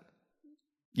had that?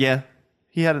 Yeah,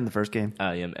 he had it in the first game.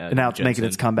 I am. And now it's making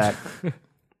its comeback.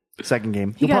 Second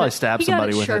game, he'll got probably it- stab he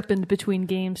somebody got it with it. sharpened between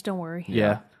games. Don't worry.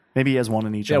 Yeah. Maybe he has one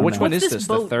in each. Yeah, I don't which know. one What's is this this?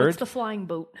 boat? The third? What's the flying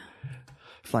boat?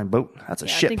 Flying boat. That's a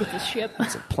Yeah, ship. I think it's a ship.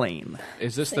 It's a plane.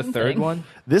 Is this Same the third thing. one?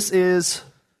 This is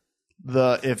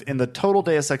if in the total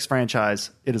Deus Ex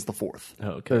franchise, it is the fourth. Oh,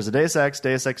 okay. There's a Deus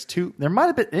Ex 2. There might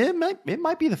have been it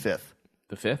might be the fifth.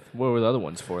 The fifth? What were the other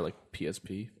ones for? Like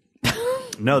PSP?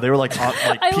 No, they were like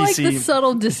I like PC. the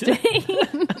subtle disdain.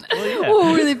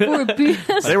 What were they for?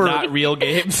 PS? They were Not real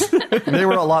games. they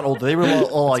were a lot older. They were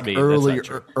all like me. That's not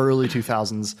true. early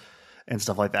 2000s and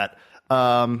stuff like that.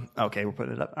 Okay, we're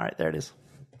putting it up. All right, there it is.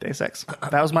 Deus Ex.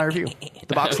 That was my review.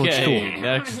 The box looks cool.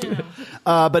 Next.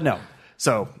 But no.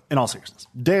 So, in all seriousness,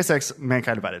 Deus Ex: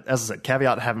 Mankind Divided. As I said,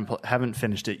 caveat: haven't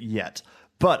finished it yet,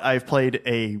 but I've played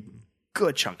a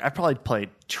good chunk. I've probably played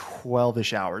 12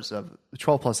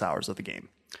 plus hours of the game,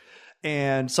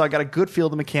 and so I got a good feel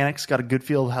of the mechanics, got a good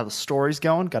feel of how the story's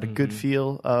going, got a good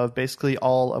feel of basically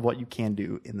all of what you can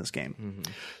do in this game.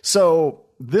 So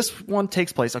this one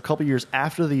takes place a couple years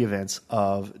after the events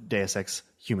of Deus Ex: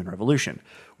 Human Revolution,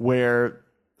 where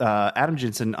Adam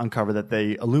Jensen uncovered that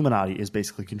the Illuminati is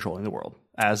basically controlling the world,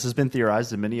 as has been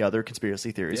theorized in many other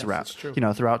conspiracy theories that's true.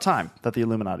 throughout time, that the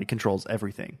Illuminati controls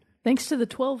everything. Thanks to the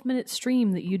 12-minute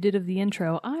stream that you did of the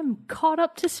intro, I'm caught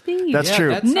up to speed. That's Yeah, true.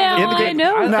 that's- Now In the I game-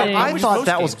 know Now, things. I Which thought most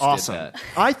that was games did awesome. that.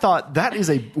 I thought that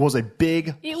was a big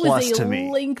It plus was a to me.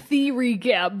 lengthy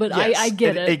recap, but Yes. I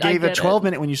get it. It gave I a get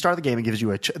 12-minute, when you start the game, it gives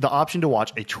you the option to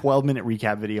watch a 12-minute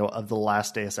recap video of the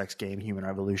last Deus Ex game, Human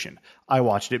Revolution. I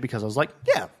watched it because I was like,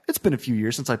 yeah, it's been a few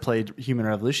years since I played Human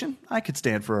Revolution. I could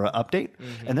stand for an update.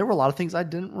 And there were a lot of things I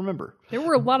didn't remember. There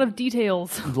were a lot of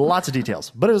details. Lots of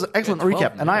details. But it was an excellent 12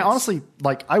 recap. And I minutes. honestly,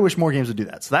 I wish more games would do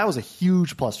that. So that was a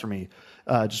huge plus for me.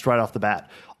 Just right off the bat.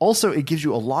 Also, it gives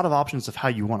you a lot of options of how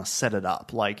you want to set it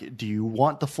up. Like, do you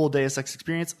want the full Deus Ex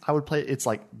experience? I would play. It's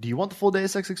like, do you want the full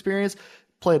Deus Ex experience?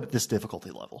 Play it at this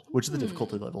difficulty level, which is the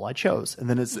difficulty level I chose. And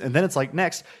then it's like,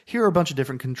 next, here are a bunch of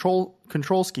different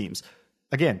control schemes.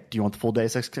 Again, do you want the full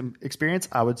Deus Ex experience?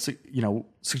 I would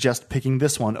suggest picking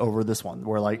this one over this one,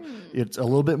 where it's a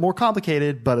little bit more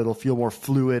complicated, but it'll feel more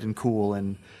fluid and cool,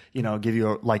 and give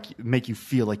you make you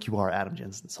feel like you are Adam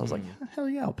Jensen. So I was like, hell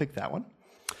yeah, I'll pick that one.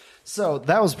 So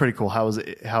that was pretty cool. How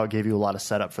it gave you a lot of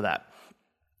setup for that.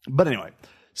 But anyway,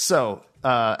 so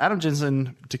Adam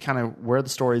Jensen, to kind of where the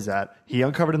story's at, he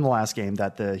uncovered in the last game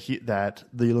that the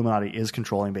Illuminati is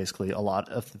controlling basically a lot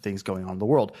of the things going on in the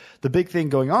world. The big thing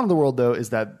going on in the world, though, is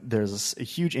that there's a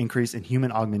huge increase in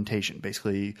human augmentation,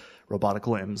 basically robotic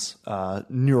limbs,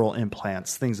 neural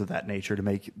implants, things of that nature to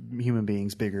make human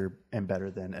beings bigger and better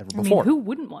than ever I mean, before. who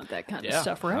wouldn't want that kind of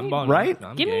stuff, right? Right?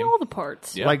 Give me all the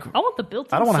parts. Yeah. Like, I want the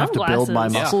built-in I don't want to have to build my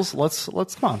sunglasses. muscles.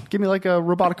 Let's come on. Give me like a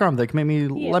robotic arm that can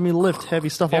let me lift heavy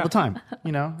stuff all the time.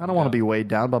 You know, I don't want to be weighed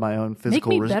down by my own Make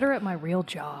physical. me better at my real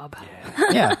job.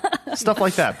 Yeah, stuff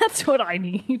like that. That's what I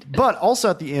need. But also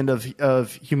at the end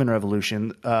of Human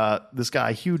Revolution, this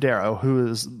guy Hugh Darrow, who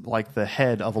is like the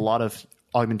head of a lot of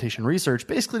augmentation research,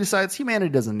 basically decides humanity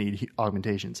doesn't need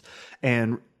augmentations,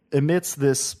 and emits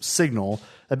this signal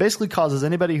that basically causes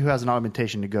anybody who has an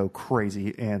augmentation to go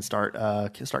crazy and start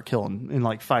killing and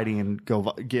like fighting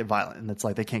and get violent, and it's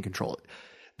like they can't control it.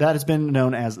 That has been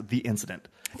known as the incident,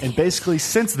 and basically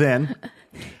since then,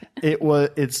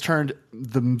 it's turned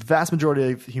the vast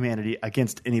majority of humanity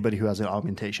against anybody who has an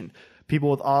augmentation. People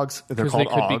with augs, they're 'Cause called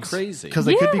they could be augs crazy. because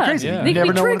they could be Yeah. crazy. Yeah. You They could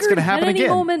never be know when it's going to triggered happen at any again.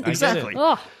 moment. Exactly.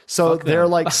 Ugh. So Fuck they're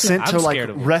them. like sent I'm to like scared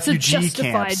of them. refugee It's a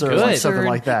camps justified or like Good. something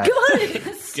like that.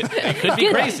 It could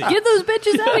be crazy. Get those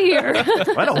bitches out of here.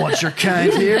 I don't want your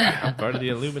kind here. I'm part of the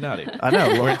Illuminati. I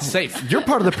know. Where it's safe. You're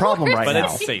part of the problem right But now.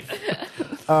 it's safe.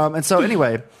 And so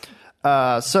anyway,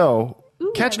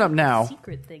 catching up now,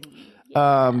 Secret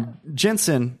thingy.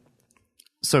 Jensen,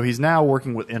 so he's now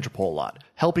working with Interpol a lot,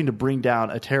 helping to bring down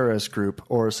a terrorist group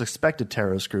or a suspected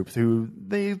terrorist group who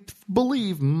they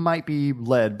believe might be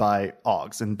led by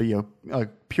Augs and be a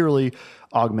purely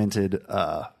augmented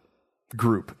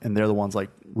group. And they're the ones like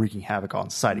wreaking havoc on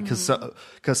society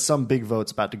because some big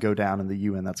vote's about to go down in the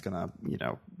UN that's going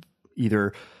to,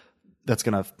 either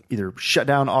shut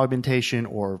down augmentation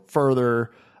or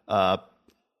further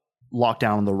lock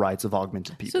down the rights of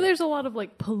augmented people. So there's a lot of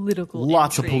like political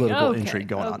Lots of intrigue. political Okay, intrigue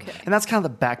going on. okay. And that's kind of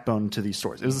the backbone to these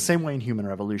stories. It was the same way in Human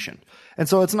Revolution. And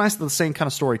so it's nice that the same kind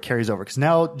of story carries over because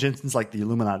now Jensen's like the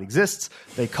Illuminati exists.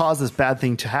 They caused this bad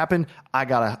thing to happen. I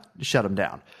got to shut them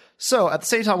down. So at the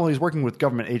same time, while he's working with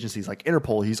government agencies like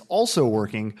Interpol, he's also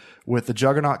working with the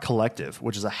Juggernaut Collective,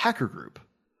 which is a hacker group.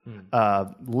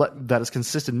 That is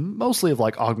consisted mostly of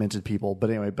like augmented people, but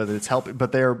anyway, but it's helping.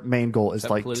 But their main goal is that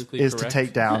like politically to correct?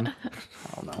 take down.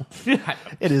 I don't know.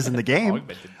 It is in the game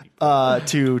Augmented people.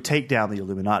 to take down the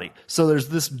Illuminati. So there's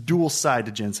this dual side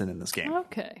to Jensen in this game.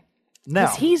 Okay. Now,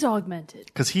 Because he's augmented.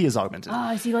 because he is augmented.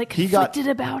 Is he like He got-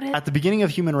 conflicted about it? At the beginning of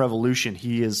Human Revolution,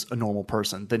 he is a normal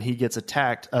person. Then he gets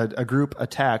attacked. A group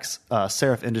attacks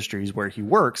Seraph Industries where he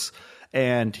works,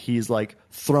 and he's like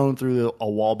thrown through a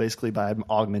wall basically by an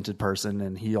augmented person,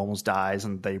 and he almost dies.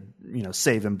 And they,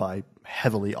 save him by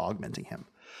heavily augmenting him.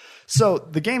 So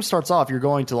the game starts off. You're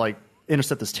going to like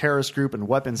intercept this terrorist group and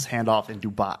weapons handoff in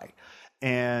Dubai.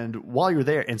 And while you're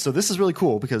there, and so this is really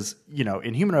cool because,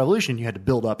 in Human Revolution, you had to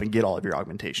build up and get all of your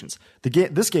augmentations.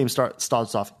 This game starts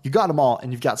off, you got them all,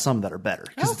 and you've got some that are better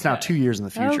because it's now 2 years in the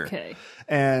future. Okay.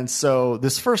 And so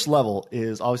this first level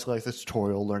is obviously like the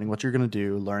tutorial, learning what you're going to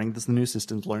do, learning the new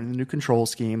systems, learning the new control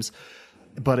schemes,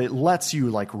 but it lets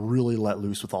you like really let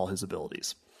loose with all his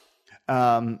abilities.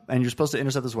 And you're supposed to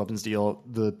intercept this weapons deal.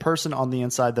 The person on the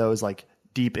inside, though, is like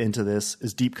deep into this,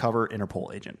 is deep cover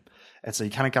Interpol agent. And so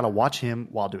you kind of got to watch him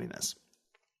while doing this.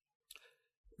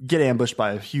 Get ambushed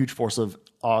by a huge force of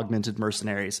augmented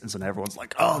mercenaries. And so now everyone's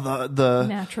like, oh, the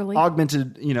Naturally.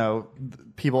 augmented,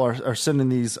 people are sent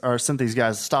these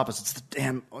guys to stop us. It's the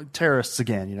damn terrorists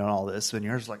again, and all this. And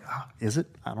you're just like, is it?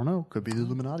 I don't know. Could be the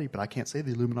Illuminati, but I can't say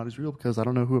the Illuminati's real because I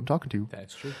don't know who I'm talking to.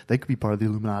 That's true. They could be part of the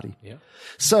Illuminati. Yeah.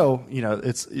 So,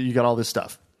 you got all this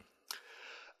stuff.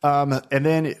 And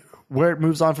then where it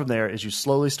moves on from there is you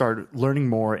slowly start learning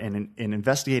more and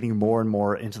investigating more and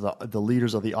more into the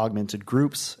leaders of the augmented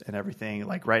groups and everything.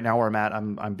 Like right now where I'm at,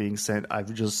 I'm being sent.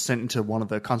 I've just sent into one of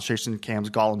the concentration camps,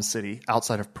 Gollum City,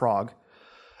 outside of Prague,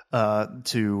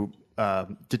 to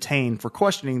detain for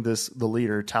questioning the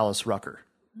leader Talus Rucker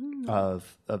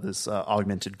of this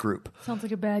augmented group. Sounds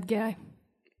like a bad guy.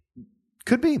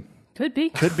 Could be. Could be.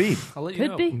 Could be. I'll let you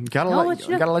Could know. be. Gotta I'll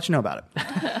let you know about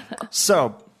it.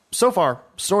 So far,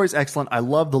 story's excellent. I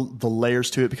love the layers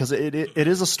to it because it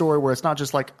is a story where it's not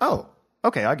just like, oh,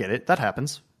 okay, I get it. That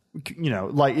happens.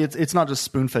 Like it's not just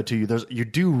spoon fed to you. You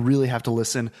do really have to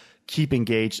listen, keep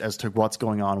engaged as to what's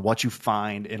going on, what you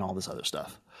find, and all this other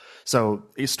stuff. So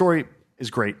a story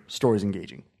is great. Story's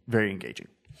engaging, very engaging.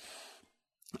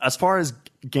 As far as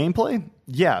gameplay,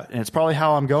 yeah, and it's probably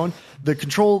how I'm going. The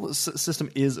control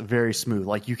system is very smooth.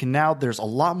 Like there's a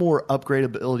lot more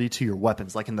upgradability to your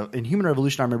weapons. Like in Human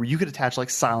Revolution, I remember you could attach like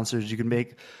silencers. You could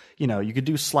make, you could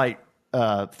do slight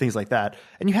things like that,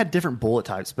 and you had different bullet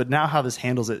types. But now how this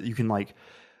handles it, you can like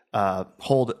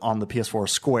hold on the PS4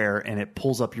 square and it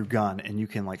pulls up your gun, and you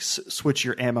can like switch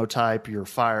your ammo type, your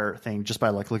fire thing just by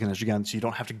like looking at your gun, so you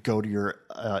don't have to go to your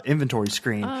inventory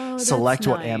screen, select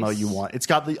what ammo you want. It's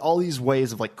got all these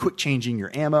ways of like quick changing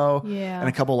your ammo, Yeah. and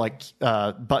a couple like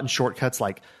button shortcuts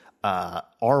like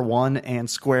R1 and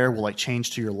square will like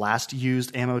change to your last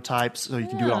used ammo types, so you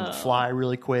can do it on the fly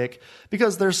really quick.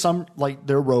 Because there's some like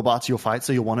there are robots you'll fight,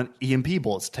 so you'll want an EMP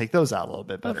bullets to take those out a little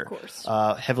bit better. Of course.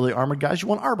 Heavily armored guys, you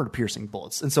want armored piercing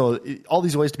bullets, and so all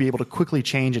these ways to be able to quickly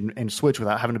change and switch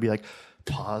without having to be like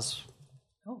pause,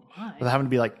 Oh my. without having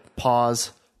to be like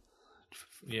pause.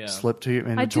 Yeah. Slip to your do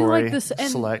inventory, like this, and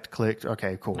select, click.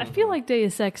 Okay, cool. I feel like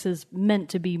Deus Ex is meant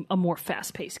to be a more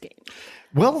fast-paced game.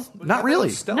 Well, not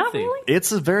really. Stealthy. Not really?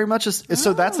 It's a very much a,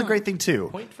 so that's the great thing too.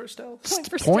 Point for stealth.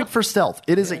 Point for stealth.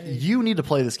 It is you need to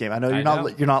play this game. I know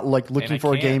you're not like looking I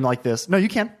for a can. game like this. No, you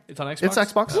can. It's on Xbox? It's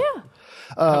Xbox. Yeah.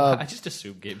 I just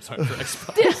assume games aren't for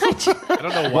Xbox. I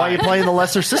don't know Why why. are you playing the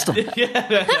lesser system? Point for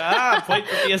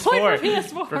PS4. Point for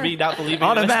PS4. For me not believing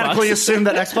Automatically in Xbox. assume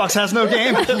that Xbox has no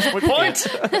game. Point.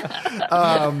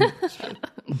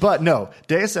 But no,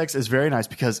 Deus Ex is very nice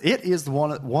because it is the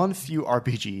one few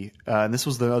RPG, and this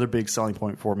was the other big selling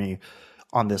point for me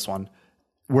on this one,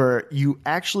 where you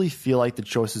actually feel like the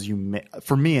choices you make,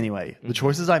 for me anyway, the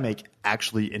choices I make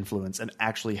actually influence and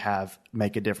actually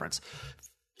make a difference.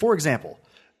 For example,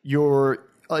 you're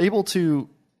able to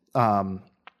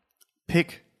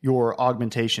pick your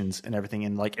augmentations and everything,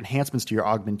 and like enhancements to your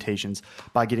augmentations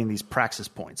by getting these praxis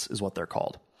points is what they're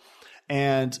called.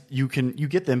 And you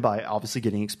get them by obviously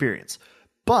getting experience.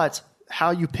 But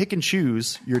how you pick and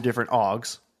choose your different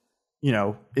augs,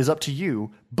 is up to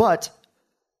you. But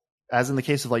as in the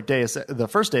case of like the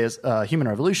first Deus, Human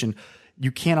Revolution,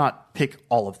 you cannot pick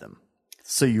all of them.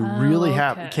 So you really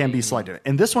can be selected.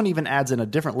 And this one even adds in a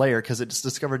different layer because it's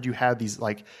discovered you have these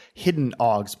like hidden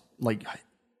augs like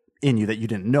in you that you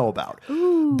didn't know about.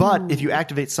 Ooh. But if you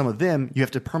activate some of them, you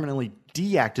have to permanently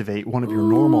deactivate one of your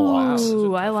normal augs.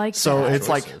 Ooh, I like So that. it's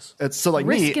like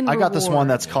Risk me. and I got this one reward.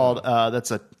 that's called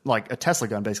that's a Tesla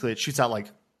gun. Basically, it shoots out like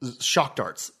shock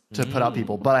darts to put out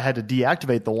people. But I had to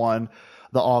deactivate the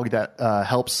AUG that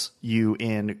helps you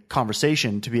in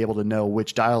conversation to be able to know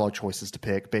which dialogue choices to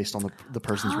pick based on the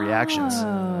person's reactions.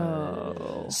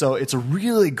 So it's a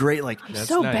really great like.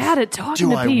 so nice. bad at talking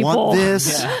Do to I people. want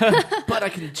this? But I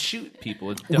can shoot people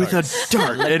with With a darts.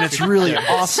 dart, and it's really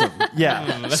awesome.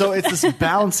 Yeah. So it's this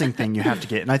balancing thing you have to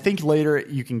get. And I think later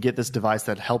you can get this device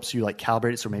that helps you like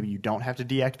calibrate it so maybe you don't have to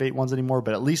deactivate ones anymore.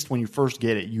 But at least when you first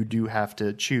get it, you do have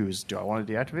to choose, do I want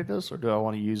to deactivate this or do I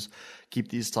want to keep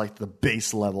these to like the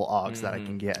base level augs that I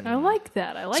can get? I like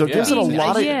that. I like So it gives it a being-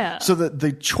 lot of yeah. so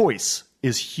the choice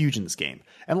is huge in this game.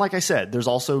 And like I said, there's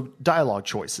also dialogue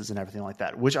choices and everything like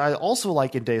that, which I also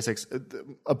like in Deus Ex.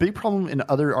 A big problem in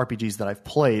other RPGs that I've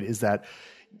played is that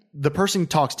the person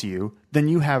talks to you, then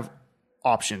you have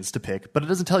options to pick, but it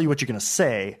doesn't tell you what you're going to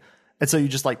say. And so you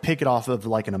just like pick it off of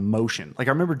like an emotion. Like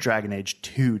I remember Dragon Age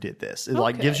 2 did this. It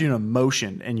like gives you an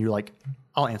emotion and you're like,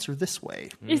 I'll answer this way.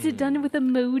 Is it done with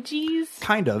emojis?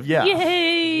 Kind of, yeah.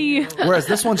 Yay! Whereas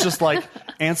this one's just like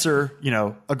answer,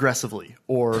 aggressively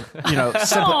or no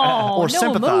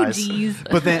sympathize. emojis.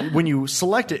 But then when you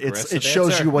select it, it Aggressive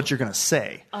shows answer. you what you're going to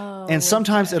say. And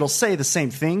sometimes it'll say the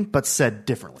same thing but said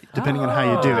differently, depending on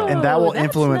how you do it, and that will that's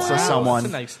influence nice. someone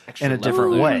That's a nice extra in a level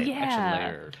different there. way. Yeah. Extra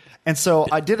layer. And so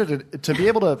I did it to be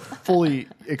able to fully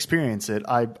experience it.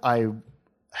 I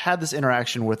had this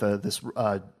interaction with this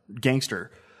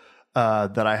gangster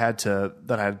that I had to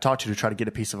talk to try to get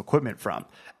a piece of equipment from.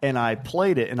 And I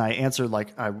played it and I answered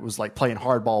like I was like playing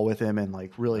hardball with him and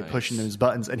like really pushing his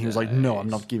buttons. And he was like, "No, I'm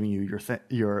not giving you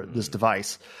your this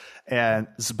device."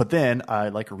 But then I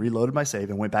like reloaded my save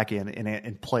and went back in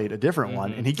and played a different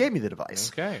one, and he gave me the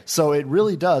device. Okay. So it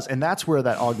really does, and that's where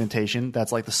that augmentation,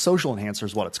 that's like the social enhancer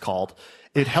is what it's called.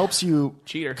 It helps you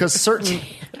Cheater. because certain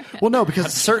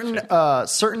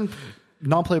certain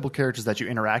non-playable characters that you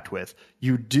interact with,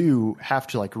 you do have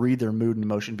to like read their mood and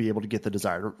emotion, be able to get the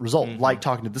desired result. Like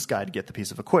talking to this guy to get the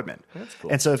piece of equipment. That's cool.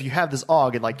 And so if you have this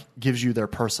AUG, it like gives you their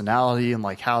personality and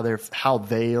like how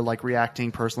they are like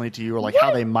reacting personally to you, or like how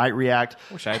they might react.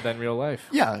 Wish I had that in real life.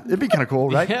 Yeah, it'd be kind of cool,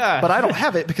 right? Yeah. But I don't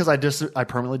have it because I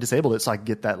permanently disabled it so I can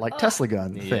get that like Tesla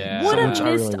gun thing. Yeah. What So a which I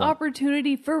really missed want.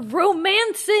 opportunity for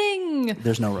romancing!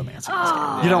 There's no romance in this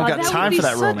game. You don't got that would time be for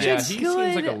that such romance. Yeah, It's he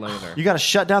good. seems like a loner. You got to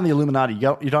shut down the Illuminati. You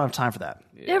don't have time for that.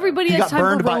 Everybody He has got time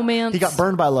burned for by romance. he got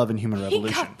burned by love in Human He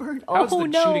Revolution. got burned. How's Oh the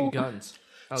no! shooting guns?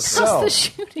 How's So- How's the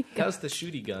shooting gun? How's the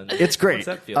shooting gun? It's great. What's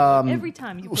that feel like? Every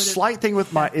time you put it. Slight thing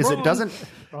with it doesn't.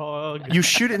 You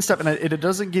shoot it and stuff, and it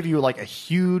doesn't give you like a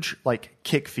huge like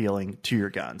kick feeling to your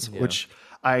guns, which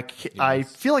I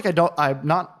feel like I'm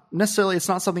not necessarily. It's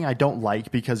not something I don't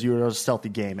like because you're a stealthy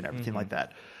game and everything like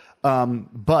that.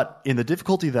 But in the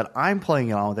difficulty that I'm playing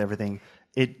it on with everything,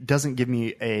 it doesn't give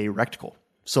me a reticle,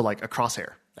 so like a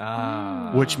crosshair.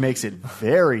 which makes it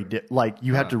very like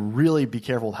you have to really be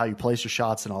careful with how you place your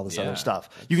shots and all this other stuff.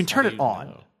 You can turn it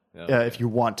on if you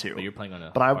want to. But you're playing on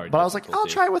a but I hard was like, I'll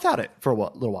difficulty. try it without it for a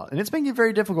little while, and it's making it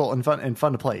very difficult and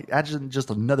fun to play. Adds just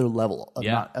another level of,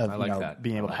 I like that.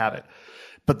 being able I to like have that. it.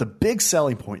 But the big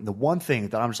selling point, the one thing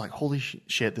that I'm just like, holy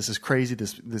shit, this is crazy.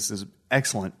 This is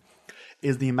excellent.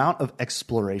 Is the amount of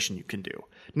exploration you can do.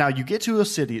 Now you get to a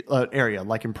city area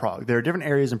like in Prague. There are different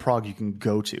areas in Prague you can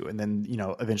go to, and then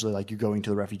eventually, like you going to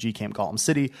the refugee camp, Gotham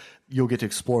City, you'll get to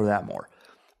explore that more.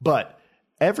 But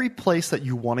every place that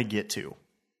you want to get to,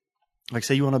 like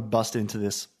say you want to bust into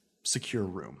this secure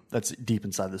room that's deep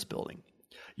inside this building,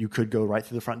 you could go right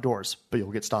through the front doors, but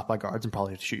you'll get stopped by guards and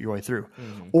probably have to shoot your way through.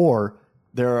 Or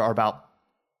there are about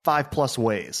 5+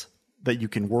 ways that you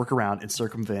can work around and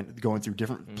circumvent going through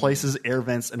different places, air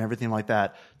vents, and everything like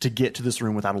that to get to this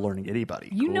room without alerting anybody.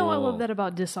 You know I love that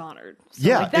about Dishonored. So,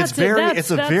 Yeah, like, that's it's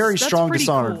a very that's strong pretty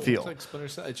Dishonored cool. feel. It's like Splinter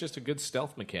Cell. It's just a good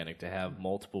stealth mechanic to have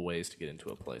multiple ways to get into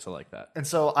a place. I like that. And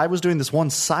so I was doing this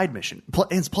one side mission.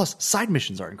 Plus, side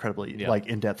missions are incredibly like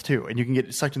in depth too, and you can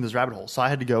get sucked in this rabbit hole. So I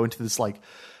had to go into this like,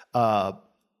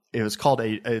 it was called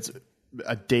it's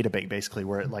a data bank basically,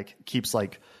 where it like keeps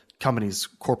like companies'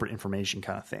 corporate information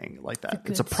kind of thing like that.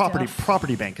 It's a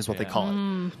property bank is what they call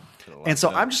it. And so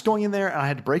I'm just going in there, and I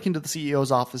had to break into the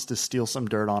CEO's office to steal some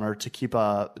dirt on her to keep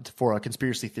for a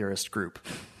conspiracy theorist group.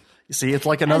 You see, it's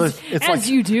like another. As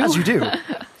you do.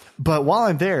 But while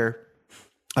I'm there,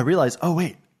 I realized, oh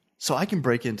wait, so I can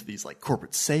break into these like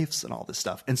corporate safes and all this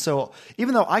stuff. And so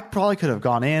even though I probably could have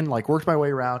gone in, like worked my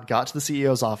way around, got to the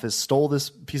CEO's office, stole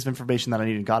this piece of information that I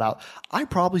needed and got out, I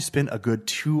probably spent a good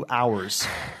 2 hours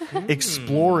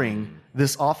exploring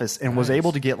this office and was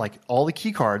able to get like all the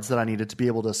key cards that I needed to be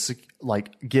able to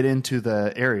like get into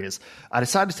the areas. I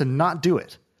decided to not do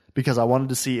it because I wanted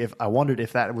to see if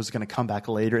that was going to come back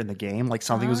later in the game, like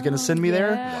something was going to send me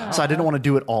there. yeah. So I didn't want to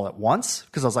do it all at once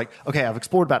because I was like, okay, I've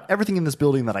explored about everything in this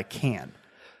building that I can.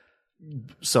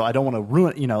 So I don't want to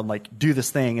ruin, like do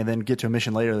this thing and then get to a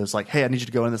mission later that's like, hey, I need you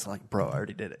to go in this. I'm like, bro, I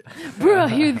already did it. Bruh,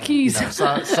 here are the keys. So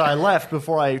I left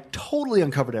before I totally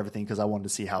uncovered everything because I wanted to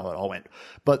see how it all went.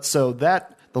 But so the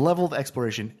level of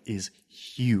exploration is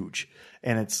huge,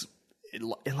 and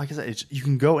like I said, you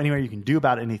can go anywhere, you can do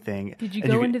about anything. Did you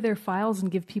and go into their files and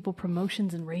give people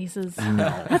promotions and raises?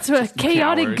 No. That's what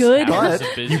chaotic good. Hours But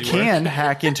of busy you work. can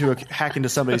hack into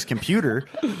somebody's computer.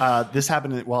 This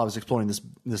happened while I was exploring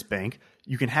this bank.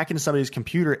 You can hack into somebody's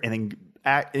computer and then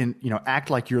act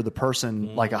like you're the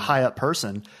person, like a high up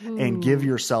person, and give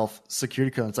yourself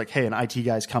security code. It's like, hey, an IT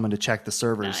guy's coming to check the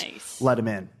servers. Nice. Let him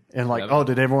in. And like,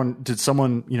 did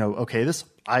someone okay this?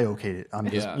 I okayed it. I'm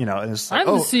just, and it's like,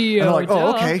 I'm the CEO, And they're like,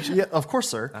 duh. okay, yeah, of course,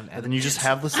 sir. And then you just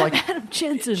have this like, Adam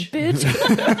Jensen, bitch.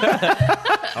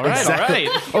 All right, all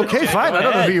right. okay, fine. I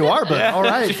don't know who you are, but all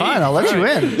right, fine. I'll let you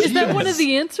in. Is that one of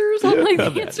the answers on like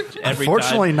the answer? Every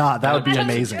Unfortunately time. not. That would be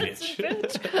amazing.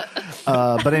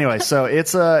 But anyway, so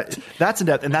it's that's in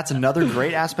depth, and that's another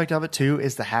great aspect of it too.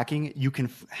 Is the hacking? You can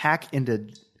hack into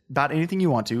about anything you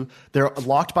want to. They're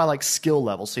locked by like skill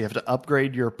levels, so you have to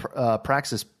upgrade your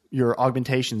praxis, your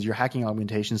augmentations, your hacking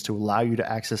augmentations to allow you to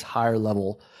access higher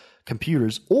level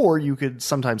computers. Or you could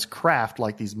sometimes craft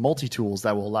like these multi tools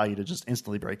that will allow you to just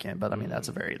instantly break in. But I mean, that's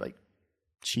a very like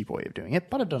cheap way of doing it,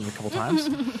 but I've done it a couple times.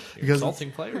 Because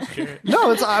Insulting players. Jarrett.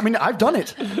 no, I've done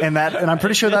it, and I'm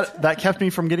pretty sure that kept me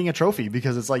from getting a trophy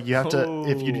because it's like you have to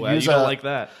if you use you don't like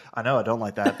that. I know I don't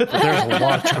like that. But there's a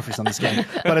lot of trophies on this game,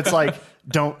 but it's like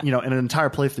don't in an entire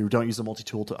playthrough don't use a multi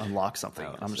tool to unlock something.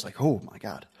 And I'm just like, oh my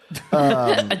god.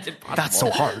 That's so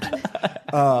hard.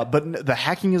 But the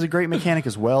hacking is a great mechanic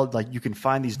as well. Like you can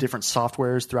find these different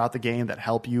softwares throughout the game that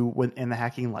help you in the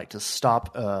hacking, like to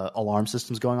stop alarm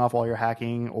systems going off while you're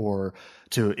hacking, or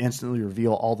to instantly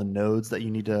reveal all the nodes that you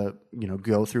need to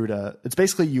go through to. It's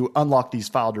basically you unlock these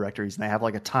file directories and they have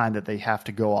like a time that they have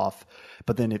to go off.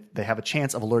 But then if they have a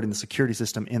chance of alerting the security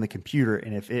system in the computer,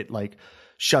 and if it like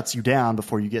shuts you down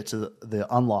before you get to the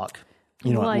unlock.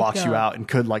 It Like, locks you out and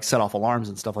could like set off alarms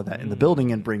and stuff like that in the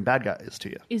building and bring bad guys to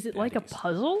you. Is it like a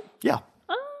puzzle? Yeah.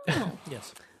 Oh,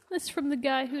 Yes. that's from the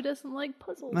guy who doesn't like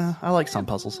puzzles. I like some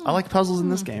puzzles. I like puzzles in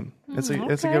this game. It's a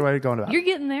good way to go about it. You're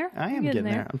getting there. I am You're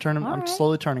getting there. I'm All right.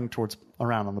 slowly turning towards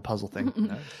around on the puzzle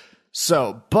thing.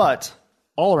 So, but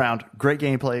all around, great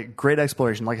gameplay, great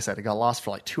exploration. Like I said, I got lost for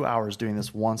like 2 hours doing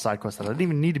this one side quest that I didn't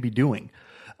even need to be doing.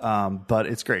 But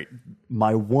it's great.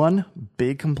 My one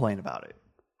big complaint about it.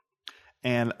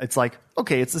 And it's like,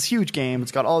 okay, it's this huge game.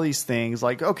 It's got all these things.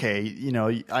 Like, okay,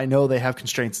 I know they have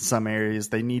constraints in some areas.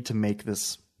 They need to make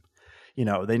this,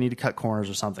 they need to cut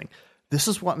corners or something. This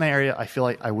is one area I feel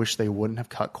like I wish they wouldn't have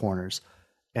cut corners.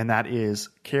 and that is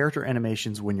character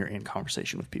animations when you're in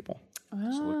conversation with people.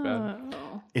 Doesn't look bad.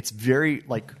 It's very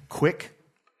like quick,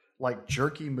 like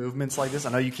jerky movements like this.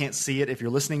 I know you can't see it if you're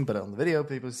listening, but on the video,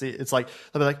 people see it. It's like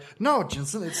they'll be like, "No,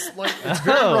 Jensen, it's like it's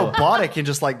very robotic and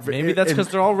just like Maybe that's because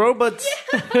they're all robots.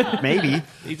 maybe."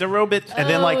 He's a robot. And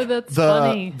then like that's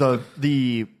funny.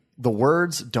 the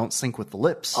words don't sync with the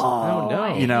lips. Oh, no.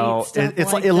 I You know, hate stuff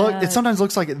it's like that. it sometimes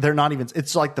looks like they're not even.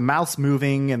 It's like the mouth's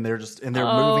moving and they're moving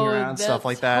around stuff that's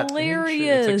like that.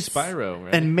 Hilarious. It's like Spyro,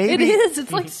 right? And maybe It is.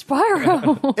 It's like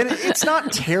Spyro. and it's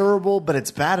not terrible, but it's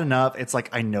bad enough. It's like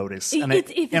I notice, and If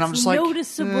it's I'm just like,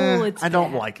 noticeable, it's I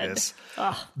don't bad. like this.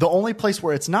 The only place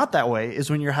where it's not that way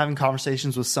is when you're having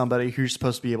conversations with somebody who you're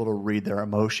supposed to be able to read their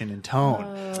emotion and tone.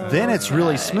 Then it's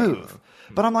really smooth.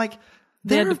 But I'm like,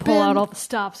 They had there to have pull out been- all the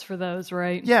stops for those,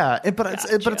 right? Yeah, but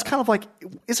it's kind of like,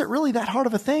 is it really that hard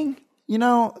of a thing? You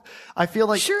know, I feel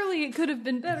like Surely it could have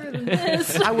been better than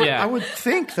this. I would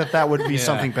think that would be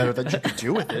something better that you could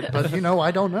do with it, but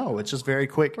I don't know. It's just very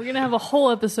quick. We're gonna have a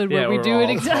whole episode where Yeah, we we're do it all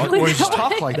exactly Or that you just way.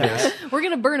 talk like this. We're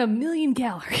gonna burn 1,000,000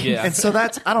 calories. Yeah. And so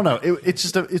that's, I don't know. It's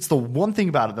just it's the one thing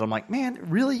about it that I'm like, man,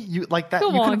 really, you like that?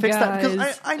 Come You couldn't on, fix that because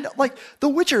guys. I know, like, The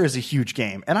Witcher is a huge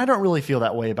game, and I don't really feel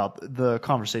that way about the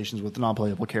conversations with the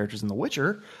non-playable characters in The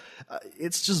Witcher.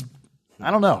 It's just, I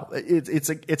don't know.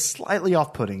 It's slightly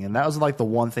off-putting, and that was like the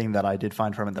one thing that I did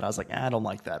find from it that I was like, I don't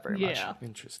like that very much. Yeah.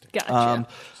 Interesting. Gotcha.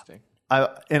 Interesting.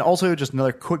 And also just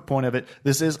another quick point of it.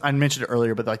 This is, I mentioned it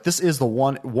earlier, but like this is the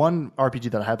one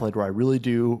RPG that I have played where I really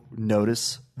do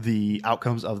notice the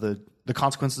outcomes of the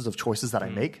consequences of choices that I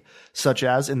make, such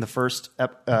as in the first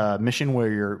mission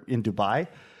where you're in Dubai.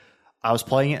 I was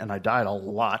playing it and I died a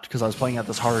lot because I was playing at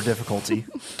this harder difficulty.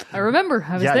 I remember.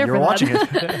 I was Yeah, there you for were that. watching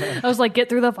it. I was like, get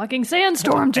through the fucking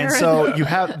sandstorm, Jared. And so you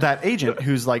have that agent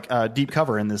who's like deep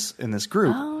cover in this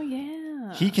group. oh,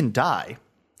 yeah. He can die,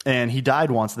 and he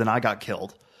died once. Then I got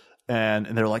killed, and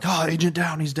they're like, "Oh, agent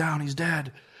down, he's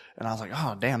dead." And I was like,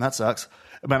 "Oh, damn, that sucks."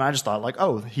 But I just thought like,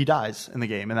 "Oh, he dies in the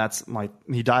game, and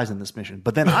he dies in this mission."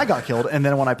 But then I got killed, and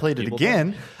then when I played it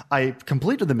again, I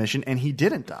completed the mission, and he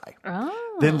didn't die. Oh.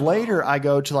 Then later, I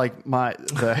go to like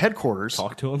the headquarters,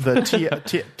 Talk to him.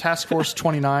 the Task Force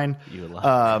 29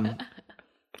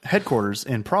 headquarters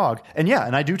in Prague, and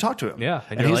I do talk to him. Yeah,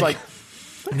 and and you're he's like- like.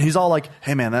 And he's all like,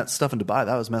 "Hey man, that stuff in Dubai,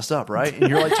 that was messed up, right?" And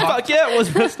you're like, Fuck yeah, it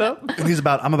was messed up. and he's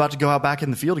I'm about to go out back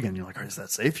in the field again. You're like, "Is that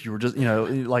safe? You were just,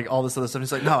 like all this other stuff." And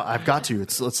he's like, "No, I've got to.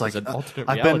 It's like An alternate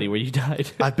I've reality been, where you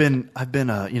died. I've been,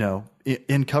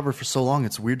 in cover for so long.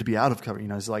 It's weird to be out of cover."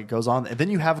 He's like, goes on, and then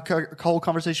you have a whole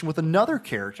conversation with another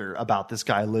character about this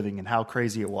guy living and how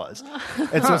crazy it was.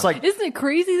 And so it's like, Isn't it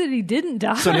crazy that he didn't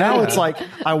die? so now it's like,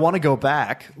 I want to go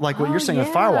back, like what Oh, you're saying with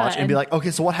yeah, Firewatch, and be and- like,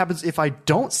 okay, so what happens if I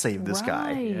don't save this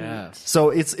guy? Right. Yeah. So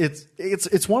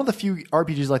it's one of the few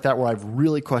RPGs like that where I've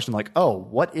really questioned, like, oh,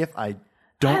 what if I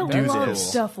don't I do love this?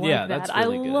 stuff like Yeah, that. that's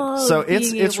really I good. love So being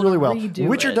it's able really to well. redo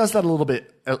Witcher it. does that a little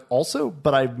bit also,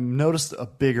 but I've noticed a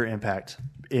bigger impact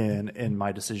in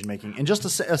my decision making, and just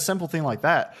a simple thing like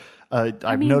that.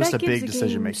 I've noticed a that gives big the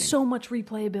decision game making. so much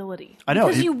replayability. I know,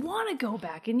 because it- you want to go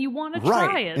back and you want to try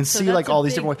Right, it and So see that's like a all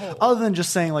these big different ways, pull. other than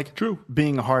just saying like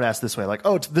being a hard ass this way, like,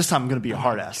 oh, this time I'm going to be a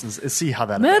hard ass and see how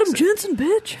that Madam affects it. Jensen,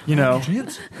 bitch. You know,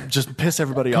 just piss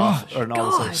everybody off or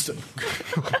all this other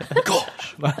stuff.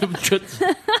 Gosh, I'm just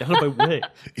out of my way.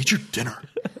 eat your dinner.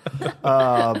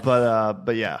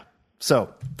 But yeah.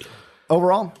 So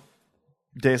overall,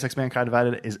 Deus Ex Mankind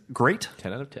Divided is great.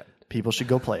 10 out of 10. People should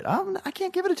go play it. I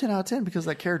can't give it a 10 out of 10 because of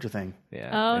that character thing. Yeah.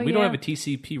 Oh, and we don't yeah. have a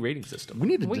TCP rating system. We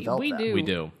need to We develop that. do. We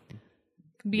do.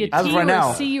 Be a As of T right or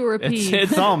now, a C or a P.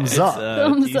 It's Thumbs up.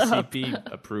 Thumbs up.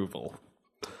 TCP approval.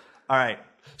 All right.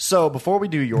 So before we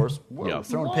do yours, Yeah.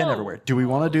 throwing a pin everywhere. Do we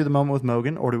want to do the moment with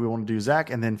Mogan, or do we want to do Zach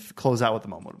and then close out with the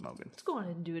moment with Mogan? Let's go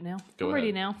ahead and do it now. Go I'm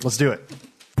ready ahead. now. Let's do it.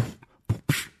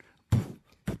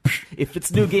 If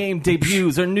it's new game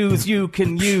debuts or news you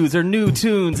can use or new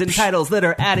tunes and titles that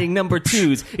are adding number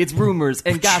twos, it's rumors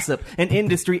and gossip and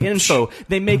industry info.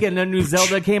 They making a new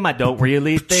Zelda game? I don't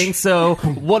really think so.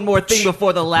 One more thing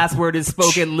before the last word is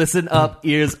spoken. Listen up,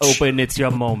 ears open. It's your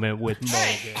moment with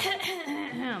Morgan.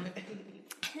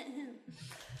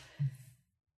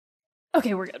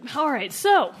 Okay, we're good. All right,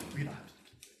 so.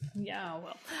 Yeah,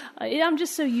 well. I'm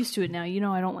just so used to it now. You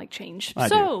know I don't like change.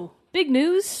 do. Big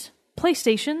news.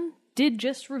 PlayStation did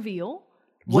just reveal.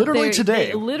 what Literally they're-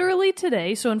 today. Literally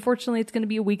today. So unfortunately, it's going to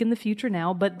be a week in the future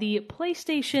now. But the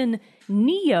PlayStation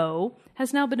Neo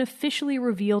has now been officially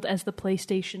revealed as the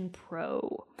PlayStation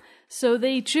Pro. So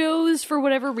they chose, for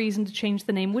whatever reason, to change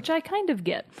the name, which I kind of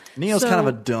get. Neo's kind of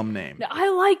a dumb name. I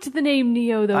liked the name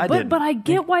Neo, though, I didn't. but I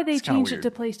get why they It's kinda changed it weird.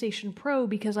 to PlayStation Pro,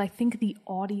 because I think the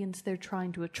audience they're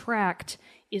trying to attract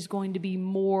is going to be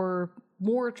more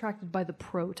attracted by the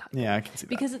Pro type. Yeah, I can see that.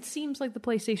 Because it seems like the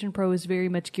PlayStation Pro is very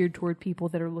much geared toward people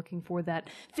that are looking for that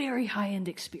very high-end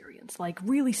experience, like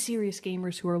really serious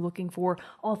gamers who are looking for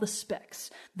all the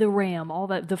specs, the RAM, all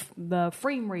that, the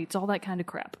frame rates, all that kind of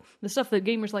crap. The stuff that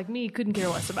gamers like me couldn't care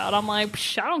less about. I'm like,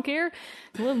 psh, I don't care.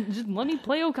 Well, just let me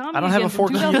play Okami I don't have again a from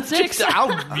 4K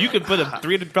 2006. You could put a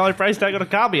 $300 price tag on a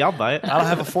copy. I'll buy it. I don't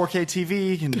have a 4K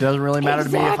TV, and it doesn't really matter to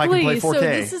me if I can play 4K. So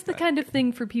this is the kind of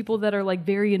thing for people that are like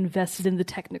very invested in the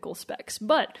technical specs.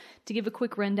 But to give a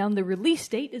quick rundown, the release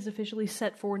date is officially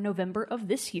set for November of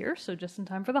this year, so just in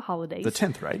time for the holidays. The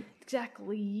 10th, right?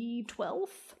 Exactly 12th?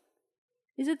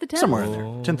 Is it the 10th? Somewhere in there.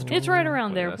 10th. It's right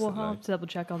around there. less We'll than have that. to double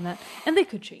check on that. And they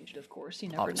could change it, of course. You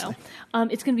never Obviously. know.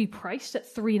 It's going to be priced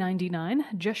at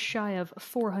 $399, just shy of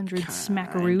 400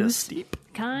 smackaroos. steep.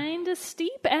 Kind of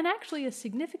steep, and actually a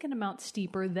significant amount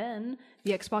steeper than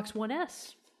the Xbox One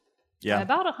S. Yeah.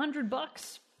 About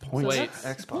 $100. Point Wait,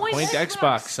 Xbox. Point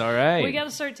Xbox, all right. We got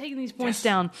to start taking these points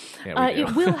down. Yeah, we do.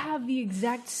 It will have the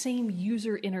exact same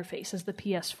user interface as the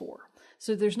PS4.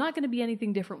 So there's not going to be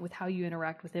anything different with how you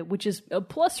interact with it, which is a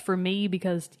plus for me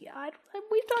because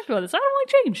we've talked about this. I don't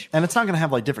like change. And it's not going to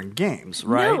have like different games,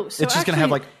 right? No, so it's just going to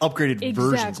have like actually- upgraded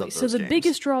versions Exactly. of So those the games.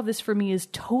 biggest draw of this for me is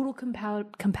total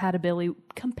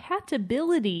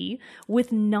compatibility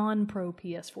with non-pro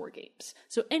PS4 games.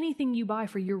 So anything you buy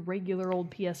for your regular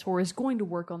old PS4 is going to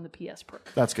work on the PS Pro.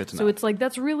 That's good to know. So it's like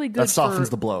that's really good. That softens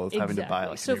for, the blow of having to buy, Exactly.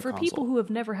 like, a So new for console. people who have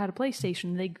never had a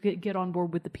PlayStation, they get on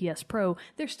board with the PS Pro.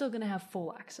 They're still going to have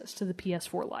full access to the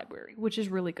PS4 library, which is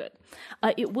really good.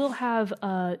 It will have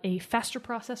a faster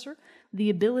processor, the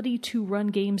ability to run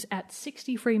games at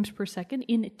 60 frames per second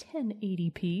in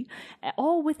 1080p,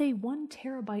 all with a 1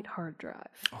 terabyte hard drive.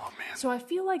 Oh man! So I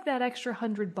feel like that extra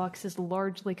 $100 is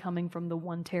largely coming from the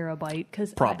 1 terabyte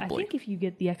because I Probably. think if you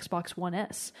get the Xbox One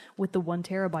S with the 1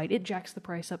 terabyte, it jacks the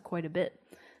price up quite a bit.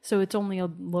 So it's only a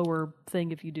lower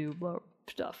thing if you do lower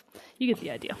stuff. You get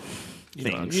the idea. You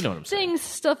know what I'm saying. Things,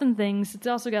 stuff, and things. It's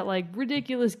also got like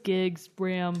ridiculous gigs,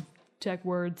 RAM, tech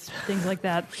words, things like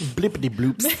that. Blippity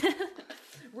bloops.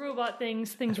 Robot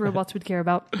things robots would care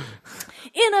about.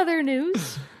 In other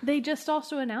news, they just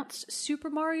also announced Super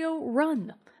Mario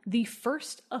Run, the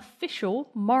first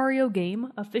official Mario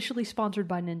game officially sponsored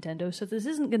by Nintendo. So this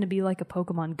isn't going to be like a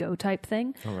Pokemon Go type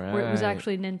thing, where it was right.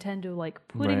 actually Nintendo like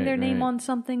putting Right, their name right. on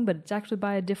something, but it's actually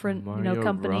by a different Mario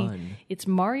company. Run. It's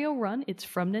Mario Run. It's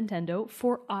from Nintendo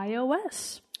for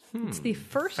iOS. It's the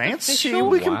first Fancy. official,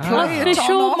 We can play it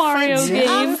official on our Mario fancy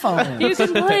game. iPhone. You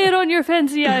can play it on your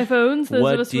fancy iPhones. Those of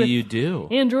What us do with you do?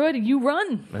 Android, you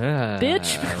run,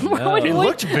 bitch. no. What- It what-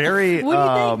 looked very. What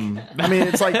do you I mean,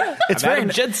 it's like it's very. Adam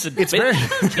Jensen. It's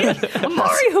bitch. very. a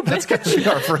Mario That's bitch. got to be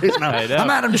our phrase now. I know. I'm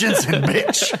Adam Jensen,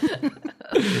 bitch.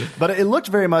 But it looked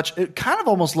very much. It kind of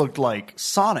almost looked like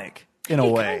Sonic in a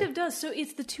It way. kind of does. So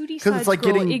it's the 2D 'Cause side it's like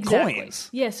scroller. getting Exactly. coins.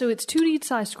 Yeah, so it's 2D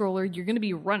side scroller. You're going to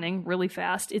be running really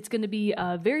fast. It's going to be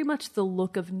very much the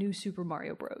look of New Super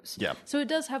Mario Bros. Yeah. So it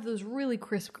does have those really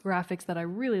crisp graphics that I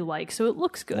really like. So it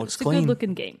looks good. Looks it's a clean. good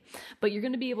looking game. But you're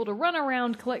going to be able to run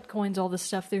around, collect coins, all this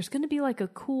stuff. There's going to be like a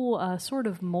cool sort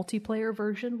of multiplayer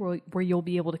version where you'll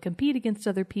be able to compete against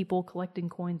other people, collecting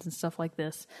coins and stuff like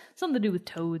this. Something to do with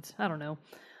toads. I don't know.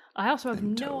 I also have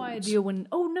no idea when.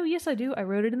 Oh, no, yes, I do. I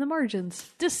wrote it in the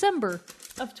margins. December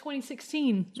of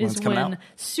 2016 is it's coming when out.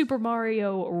 Super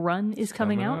Mario Run is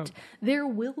coming Coming out. up. There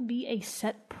will be a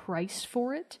set price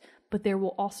for it, but there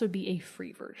will also be a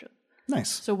free version. Nice.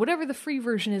 So, whatever the free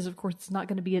version is, of course, it's not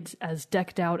going to be as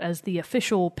decked out as the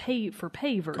official pay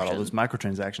version. Got all those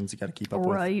microtransactions you got to keep up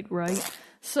with. Right.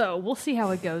 So we'll see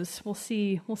how it goes. We'll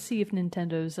see if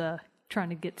Nintendo's trying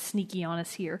to get sneaky on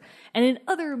us here. And in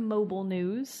other mobile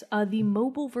news, the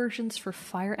mobile versions for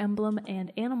Fire Emblem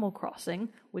and Animal Crossing,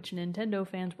 which Nintendo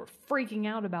fans were freaking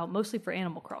out about, mostly for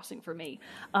Animal Crossing for me,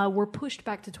 were pushed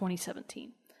back to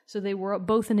 2017. So they were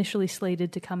both initially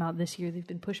slated to come out this year. They've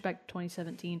been pushed back to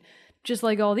 2017, just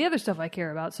like all the other stuff I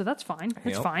care about. So that's fine.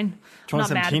 It's fine. I'm not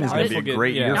mad 2017 is about going it. to be a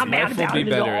great year. Not for mad Life will about be it at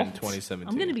better all. in 2017.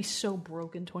 I'm going to be so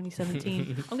broke in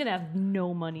 2017. I'm going to have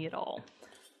no money at all.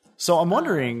 So I'm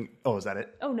wondering. Oh, is that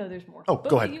it? Oh, no, there's more. Oh, But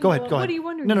go what ahead. do you- Go ahead. What are you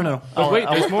wondering? No. Oh, wait,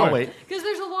 there's more. I'll wait. Because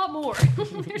there's a lot more.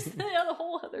 There's a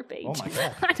whole other page. Oh, my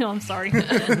God. I know, I'm sorry.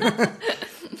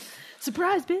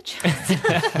 Surprise, bitch.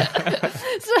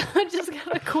 So I just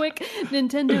got a quick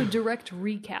Nintendo Direct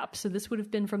recap. So this would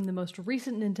have been from the most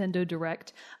recent Nintendo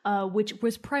Direct, which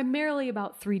was primarily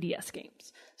about 3DS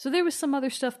games. So there was some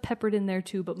other stuff peppered in there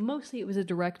too, but mostly it was a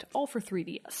direct all for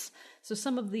 3DS. So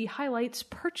some of the highlights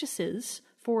purchases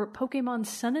for Pokemon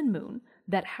Sun and Moon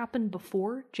that happened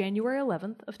before January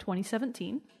 11th of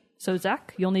 2017. So,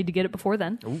 Zach, you'll need to get it before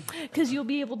then. Because you'll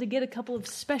be able to get a couple of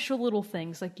special little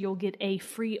things. Like you'll get a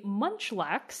free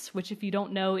Munchlax, which if you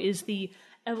don't know is the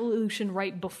evolution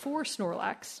right before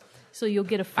Snorlax. So you'll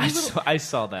get a free I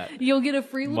saw that. You'll get a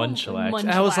free little Munchlax.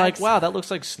 I was like, wow, that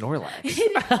looks like Snorlax.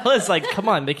 I was like, come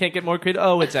on, they can't get more creative.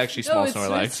 Oh, it's actually small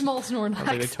Snorlax. It's small Snorlax. I was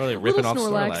like, they're totally ripping off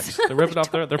Snorlax. They're ripping off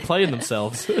they're playing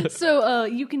themselves. So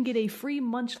you can get a free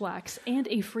Munchlax and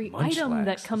a free item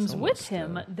that comes with almost,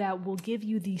 him that will give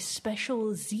you the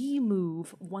special Z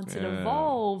move once it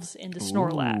evolves into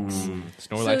Snorlax.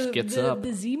 Snorlax So gets the, up.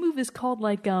 The Z move is called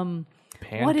like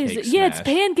Pancake what is it? Smash. Yeah, it's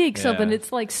pancake something. Yeah.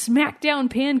 It's like smackdown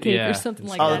pancake Yeah. or something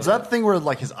like Oh, that. is that the thing where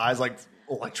like his eyes like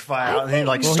electrify out and he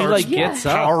like Well, he starts like gets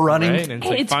up, power running? right? And it's Hey,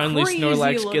 like it's finally crazy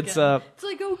Snorlax looking. gets up. It's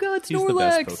like, oh god, He's Snorlax.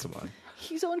 the best Pokemon.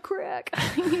 He's on crack.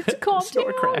 He needs to calm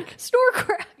Snore down. crack. Snore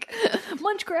crack.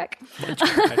 Munch crack.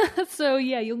 So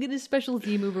yeah, you'll get his special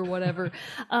Z move or whatever.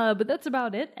 But that's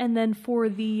about it. And then for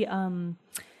the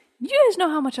you guys know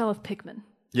how much I love Pikmin.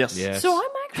 Yes. Yes. So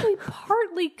I'm actually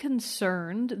partly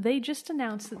concerned. They just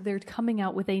announced that they're coming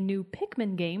out with a new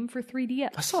Pikmin game for 3DS.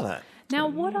 I saw that. Now,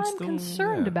 what I'm still-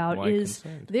 concerned yeah, about why is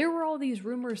concerned? there were all these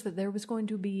rumors that there was going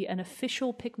to be an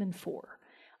official Pikmin 4.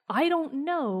 I don't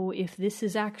know if this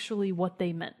is actually what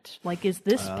they meant. Like, is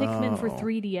this Pikmin for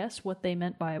 3DS what they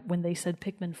meant by when they said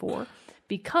Pikmin 4?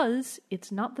 Because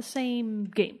it's not the same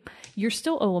game. You're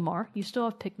still Olimar, you still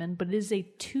have Pikmin, but it is a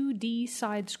 2D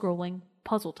side-scrolling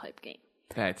puzzle-type game.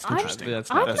 That's I'm- interesting. That's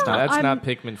I'm not not-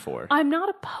 Pikmin 4. I'm not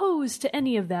opposed to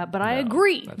any of that, but I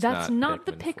agree. that's That's not not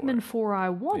the Pikmin Pikmin 4 I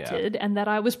wanted and that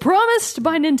I was promised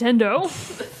by Nintendo.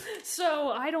 So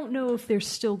I don't know if there's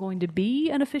still going to be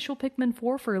an official Pikmin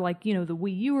 4 for like, the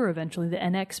Wii U or eventually the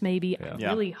NX maybe. I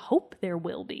really hope there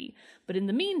will be. But in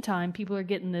the meantime, people are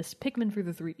getting this Pikmin for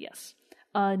the 3DS.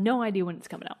 No idea when it's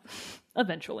coming out.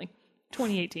 Eventually.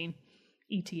 2018.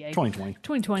 ETA. 2020.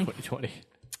 2020. 2020.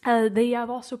 They have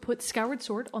also put Skyward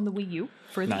Sword on the Wii U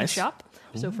for the Nice. eShop.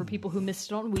 So for people who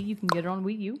missed it on Wii, you can get it on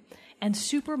Wii U. And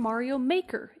Super Mario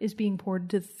Maker is being ported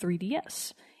to the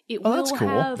 3DS. It will that's cool.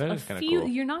 have That a is kinda few. cool.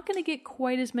 You're not going to get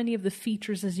quite as many of the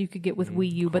features as you could get with Wii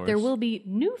U, but there will be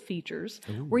new features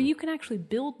where you can actually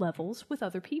build levels with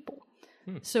other people.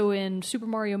 So in Super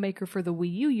Mario Maker for the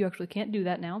Wii U, you actually can't do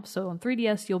that now. So on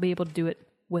 3DS, you'll be able to do it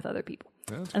with other people.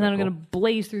 And then I'm going to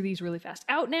blaze through these really fast.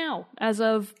 Out now, as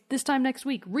of this time next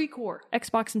week, ReCore,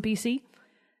 Xbox and PC.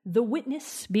 The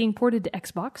Witness being ported to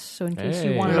Xbox. So in case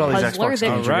you Hey. wanted Look a at all these puzzler, Xbox they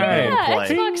games you're gonna be able to yeah,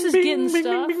 play. Xbox is getting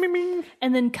stuff.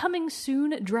 And then coming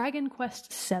soon, Dragon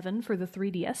Quest 7 for the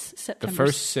 3DS, The September.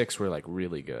 first 6 were like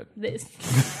really good. This.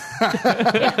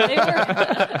 Yeah, they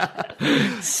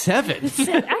were. 7.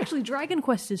 Actually, Dragon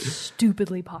Quest is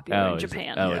stupidly popular Oh, in is it?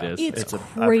 Japan. Oh, it is. It's I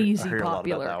crazy hear a lot about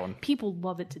popular. that one. People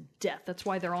love it to death. That's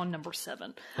why they're on number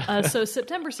 7. So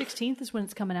September 16th is when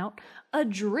it's coming out.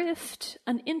 Adrift,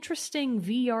 an interesting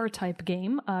VR type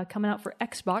game coming out for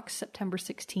Xbox September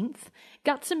 16th.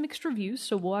 Got some mixed reviews,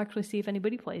 so we'll actually see if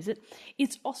anybody plays it.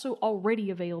 It's also already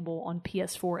available on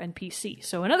PS4 and PC.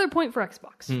 So another point for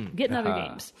Xbox. Getting other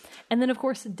games. And then, of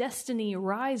course, Destiny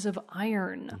Rise of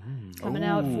Iron coming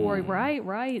out for,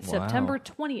 right, September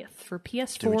 20th for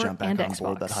PS4 Did we jump back and on Xbox.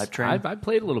 board that hype train? I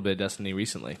played a little bit of Destiny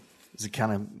recently. Is it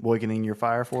kind of awakening your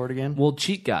fire for it again? Well,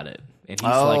 Cheat got it. And he's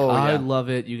Oh, like, I yeah. love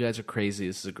it. You guys are crazy.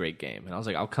 This is a great game. And I was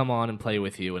like, I'll come on and play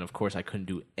with you. And of course, I couldn't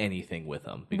do anything with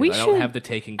him because We I don't should- have the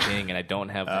Taken King and I don't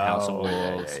have the House of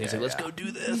Wolves. He's like, let's go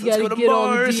do this. You Let's gotta go to get on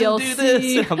the Mars and do DLC.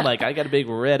 this. And I'm like, I got a big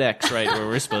red X right where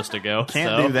we're supposed to go.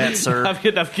 Can't do that, sir. I'm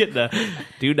getting the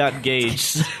do not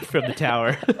engage from the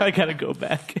tower. I got to go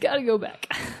back. Gotta go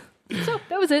back. So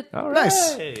that was it. All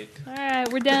Nice. right,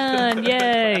 we're done.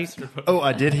 Yay. Oh,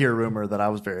 I did hear a rumor that I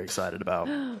was very excited about.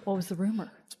 What was the rumor?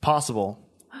 It's possible.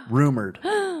 Rumored.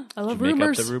 I love Make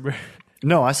rumors. up the rumor.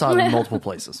 No, I saw it in multiple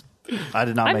places. I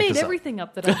did not I make made this everything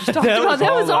up that I just talked about. was That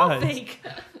all was all lies. fake.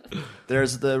 up.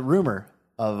 There's the rumor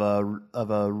of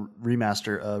a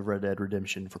remaster of Red Dead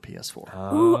Redemption for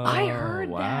PS4. Ooh, I heard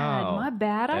wow. that. My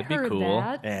bad. That'd be I heard cool.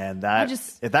 that. And that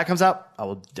just- if that comes out, I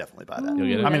will definitely buy that. You'll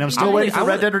get it? I mean, I'm that'd still be waiting nice. for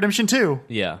Red Dead Redemption 2.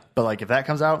 Yeah. But like if that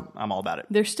comes out, I'm all about it.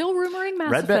 They're still rumoring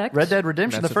Mass Effect. Red Dead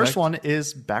Redemption, Mass the first Effect. one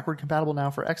is backward compatible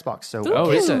now for Xbox. So Oh,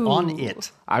 is it? on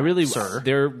it. I really, Sir.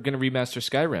 they're going to remaster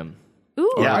Skyrim.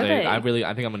 Ooh, Yeah. are they?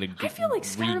 I think I'm going to I feel like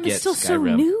Skyrim re-get is still so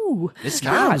Skyrim. new. It's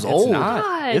Skyrim's not. old. It's not.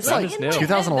 God, It's like in my head,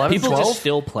 2011, People 12? just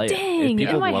still play it. Dang,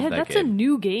 People in my love head, that that's game. a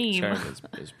new game. Skyrim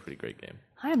is a pretty great game.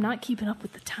 I am not keeping up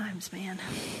with the times, man.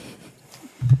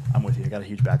 I'm with you. I got a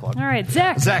huge backlog. All right,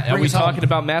 Zach. Zach, Are bring we us home. talking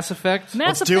about Mass Effect?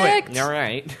 Mass Let's do it. Effect. All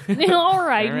right. All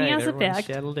right, Mass everyone Effect.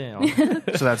 settle down. So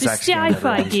that's The Zach's game.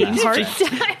 sci-fi Everyone's game, Mass Hart.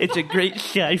 Effect. It's a great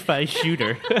sci-fi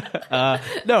shooter.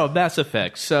 No, Mass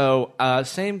Effect. So,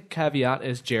 same caveat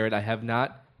as Jared. I have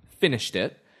not finished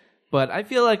it, but I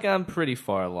feel like I'm pretty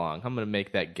far along. I'm going to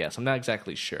make that guess. I'm not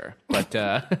exactly sure, but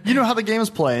You know how the game is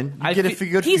playing. You get a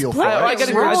good He's feel for playing it. I it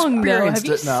gotta- wrong, though. Have experienced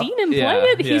you it now. seen him Yeah, play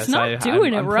it? He's yes, not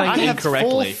doing it I'm right. I playing have full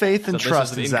incorrectly. faith and So this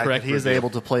trust is in Zach incorrect that he is review. able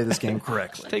to play this game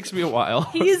correctly. Takes me a while.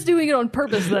 He is doing it on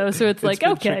purpose, though, so it's like,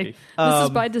 been okay, tricky. this is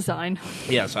by design.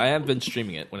 Yeah, so I have been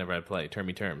streaming it whenever I play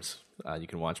Termy Terms. You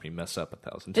can watch me mess up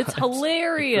 1,000 times. It's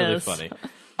hilarious. It's really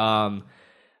funny.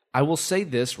 I will say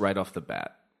this right off the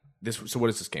bat. So what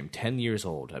is this game? 10 years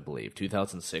old, I believe.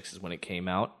 2006 is when it came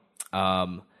out.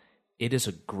 It is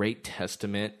a great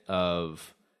testament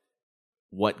of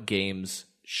what games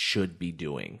should be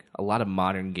doing. A lot of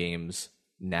modern games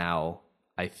now,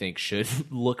 I think, should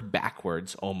look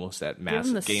backwards almost at Give Mass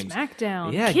him the games.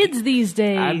 smackdown. Yeah, Kids these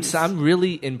days. I'm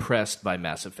really impressed by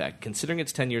Mass Effect, considering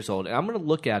it's 10 years old. And I'm going to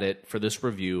look at it for this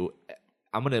review.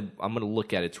 I'm gonna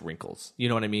look at its wrinkles. You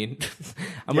know what I mean?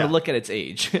 I'm gonna look at its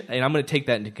age, and I'm gonna take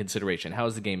that into consideration. How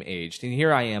is the game aged? And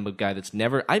here I am, a guy that's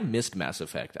never. I missed Mass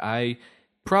Effect. I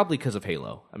probably because of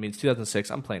Halo. I mean, it's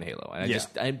 2006. I'm playing Halo,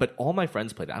 and but all my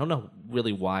friends played it. I don't know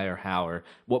really why or how or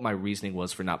what my reasoning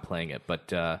was for not playing it,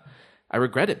 but I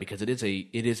regret it because it is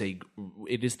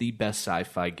the best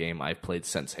sci-fi game I've played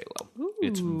since Halo.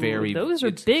 It's very. Those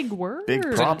are big words. Big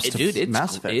props to Dude,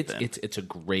 Mass Effect. then. It's a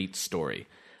great story.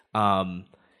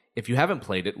 If you haven't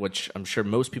played it, which I'm sure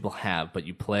most people have, but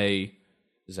you play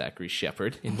Zachary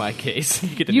Shepard, in my case,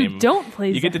 you get to You name. don't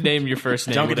play You get to name your first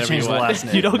name. Don't get to whatever change you the want. last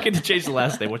name. You don't get to change the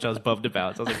last name, which I was bummed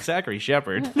about. So I was like Zachary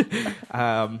Shepard.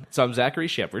 So I'm Zachary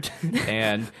Shepard,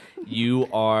 and you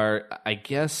are, I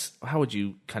guess, how would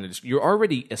you kind of? You're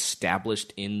already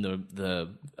established in the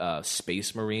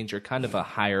Space Marines. You're kind of a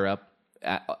higher up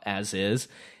as is,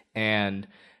 and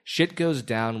shit goes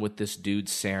down with this dude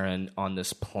Saren on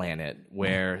this planet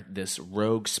where this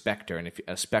rogue Spectre, and if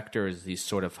a Spectre is these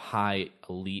sort of high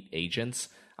elite agents.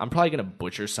 I'm probably going to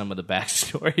butcher some of the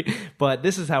backstory, but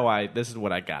this is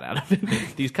what I got out of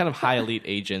it. These kind of high elite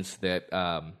agents that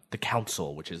the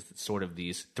Council, which is sort of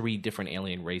these 3 different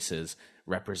alien races,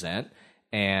 represent,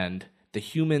 and the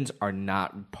humans are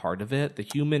not part of it. The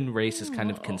human race is kind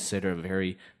of considered a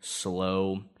very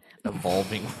slow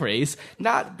evolving race,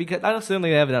 not because I don't think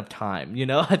they have enough time. You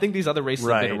know, I think these other races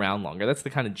have been around longer. That's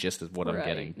the kind of gist of what I'm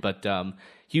getting. But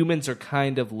humans are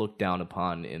kind of looked down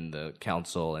upon in the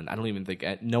Council, and I don't even think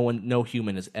no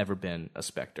human has ever been a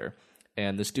Spectre.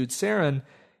 And this dude Saren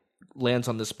lands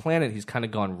on this planet. He's kind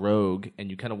of gone rogue, and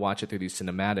you kind of watch it through these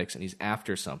cinematics, and he's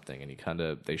after something,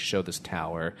 and they show this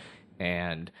tower,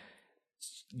 and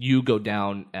you go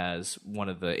down as one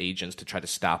of the agents to try to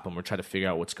stop him or try to figure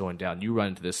out what's going down. You run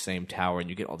into this same tower, and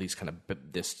you get all these kind of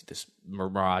this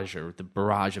mirage, or the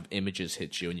barrage of images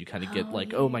hits you, and you kind of get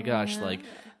oh my gosh, like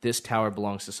this tower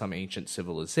belongs to some ancient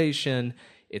civilization.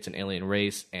 It's an alien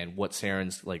race, and what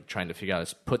Saren's like trying to figure out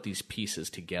is put these pieces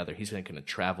together. He's going to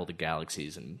travel the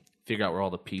galaxies and figure out where all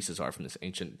the pieces are from this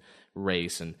ancient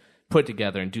race and put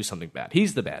together and do something bad.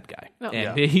 He's the bad guy.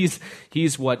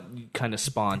 He's what kind of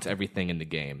spawns everything in the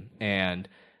game. And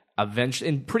eventually,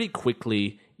 and pretty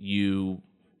quickly,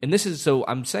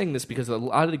 I'm saying this because a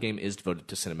lot of the game is devoted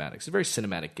to cinematics. It's a very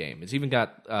cinematic game. It's even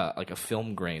got like a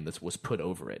film grain that was put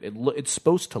over it. It's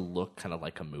supposed to look kind of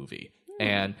like a movie.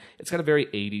 And it's got a very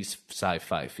 80s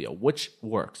sci-fi feel, which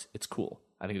works. It's cool.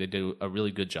 I think they do a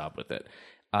really good job with it.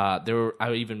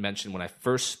 I even mentioned when I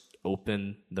first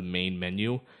opened the main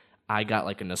menu, I got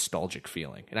like a nostalgic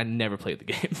feeling, and I never played the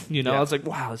game. I was like,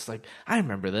 "Wow, it's like I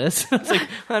remember this." I was like,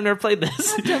 "I've never played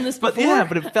this." I've done this before.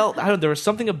 But it felt there was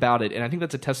something about it, and I think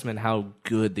that's a testament how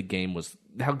good the game was,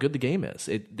 how good the game is.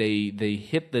 They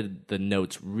hit the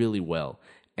notes really well,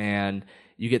 and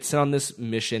you get sent on this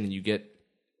mission, and you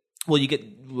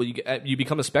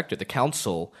become a Spectre. The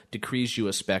Council decrees you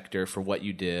a Spectre for what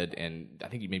you did, and I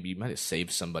think you might have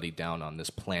saved somebody down on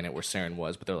this planet where Saren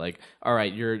was, but they're like, all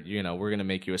right, we're going to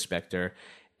make you a Spectre.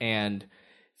 And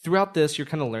throughout this, you're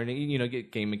kind of learning,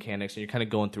 get game mechanics, and you're kind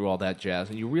of going through all that jazz,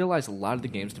 and you realize a lot of the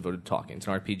game's devoted to talking. It's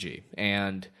an RPG.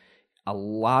 And a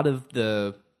lot of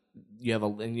I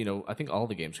think all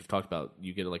the games we've talked about,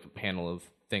 you get like a panel of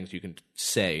things you can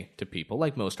say to people,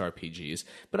 like most RPGs.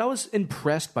 But I was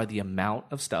impressed by the amount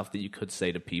of stuff that you could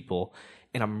say to people,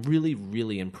 and I'm really,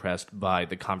 really impressed by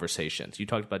the conversations. You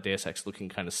talked about Deus Ex looking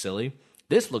kind of silly.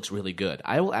 This looks really good.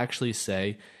 I will actually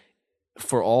say,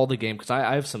 for all the game, because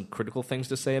I have some critical things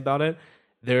to say about it,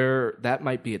 that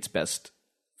might be its best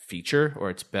feature or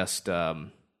its best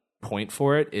point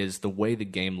for it is the way the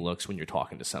game looks when you're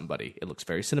talking to somebody. It looks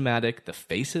very cinematic. The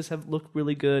faces have looked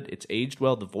really good. It's aged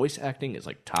well. The voice acting is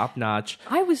like top notch.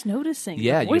 I was noticing.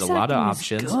 Yeah, the you voice get a lot of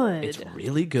acting is options. good. It's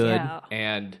really good, Yeah.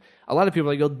 and a lot of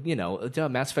people are like, oh, you know,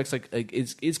 Mass Effect's like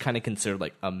is kind of considered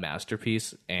like a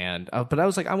masterpiece. And but I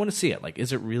was like, I want to see it. Like,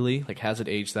 is it really like has it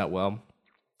aged that well?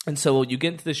 And so you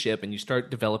get into the ship and you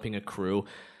start developing a crew.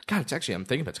 God, it's actually, I'm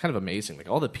thinking about it, it's kind of amazing. Like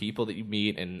all the people that you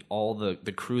meet and all the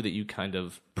crew that you kind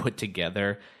of put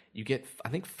together. You get, I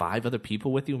think, 5 other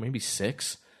people with you, maybe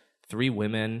 6, 3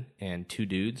 women and 2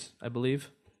 dudes, I believe.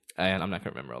 And I'm not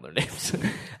going to remember all their names.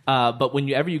 But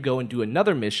whenever you go and do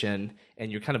another mission and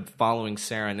you're kind of following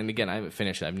Saren, and again, I haven't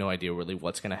finished it. I have no idea really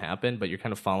what's going to happen, but you're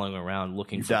kind of following around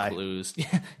looking for clues.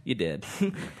 Yeah, you did.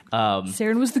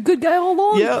 Saren was the good guy all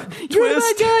along. Yeah, You're the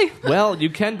bad guy. Well, you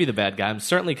can be the bad guy. I'm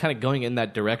certainly kind of going in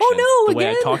that direction. Oh, no, the way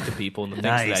I again? talk to people and the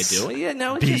Nice. things that I do. Yeah,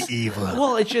 no, it's Be just evil.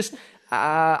 Well, it's just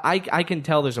I can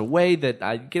tell there's a way that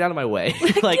I get out of my way.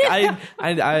 Like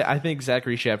I think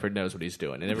Zachary Shepard knows what he's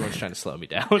doing, and everyone's trying to slow me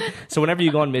down. So whenever you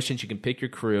go on missions, you can pick your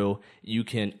crew. You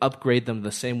can upgrade them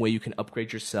the same way you can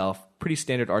upgrade yourself. Pretty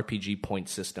standard RPG point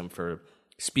system for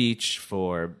speech,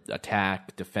 for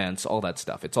attack, defense, all that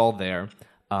stuff. It's all there.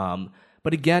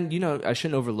 But again, you know, I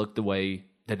shouldn't overlook the way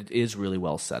that it is really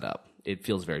well set up. It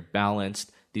feels very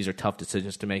balanced. These are tough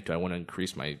decisions to make. Do I want to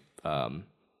increase my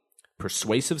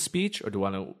persuasive speech, or do I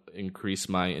want to increase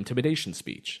my intimidation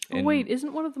speech? Oh, wait,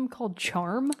 isn't one of them called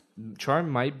Charm?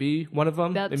 Charm might be one of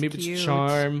them. That's maybe cute. it's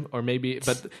charm, or maybe,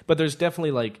 but there's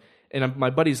definitely like, and my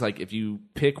buddy's like, if you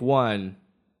pick one,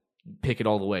 pick it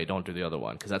all the way. Don't do the other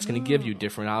one, because that's going to give you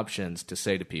different options to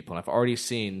say to people. And I've already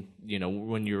seen, you know,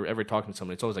 when you're ever talking to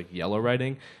somebody, it's always like yellow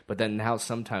writing. But then now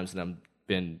sometimes when I'm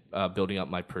been building up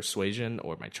my persuasion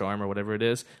or my charm or whatever it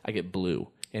is, I get blue.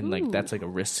 And like that's like a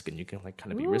risk, and you can like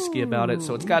kind of be risky about it.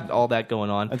 So it's got all that going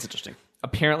on. That's interesting.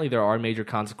 Apparently, there are major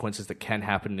consequences that can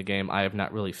happen in the game. I have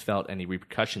not really felt any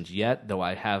repercussions yet, though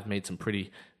I have made some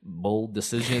pretty bold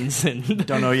decisions. And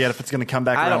Don't know yet if it's going to come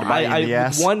back around to bite you in the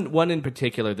ass. One in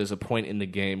particular, there's a point in the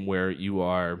game where you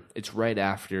are. It's right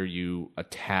after you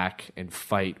attack and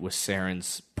fight with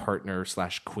Saren's partner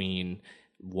 / queen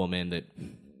woman. That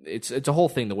it's a whole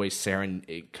thing. The way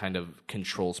Saren kind of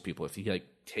controls people. If he like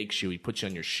takes you, he puts you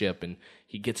on your ship, and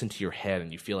he gets into your head,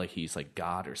 and you feel like he's like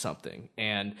God or something.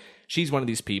 And she's one of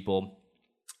these people,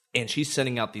 and she's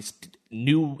sending out these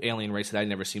new alien race that I'd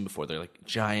never seen before. They're like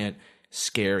giant,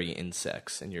 scary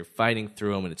insects, and you're fighting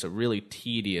through them, and it's a really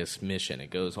tedious mission.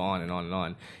 It goes on and on and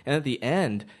on. And at the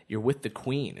end, you're with the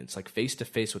queen. It's like face to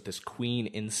face with this queen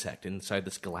insect inside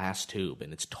this glass tube,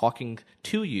 and it's talking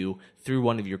to you through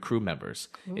one of your crew members.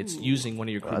 Ooh. It's using one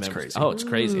of your crew members. Crazy. Oh, it's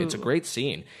crazy. It's a great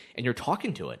scene. And you're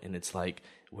talking to it, and it's like,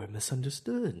 we're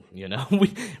misunderstood, you know?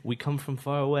 We come from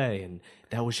far away, and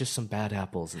that was just some bad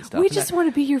apples and stuff. We And just want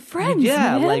to be your friends,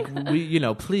 yeah, man.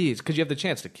 like, please, because you have the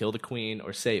chance to kill the queen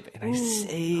or save. And I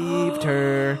saved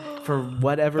her for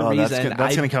whatever reason.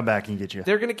 That's going to come back and get you.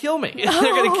 They're going to kill me. They're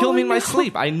going to kill me in my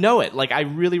sleep. I know it. Like, I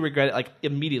really regret it. Like,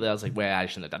 immediately I was like, well, I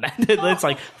shouldn't have done that. It's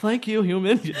like, thank you,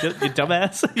 human, you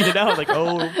dumbass. You know, like,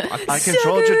 oh. I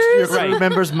controlled your crew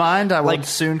member's mind. I will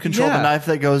soon control the knife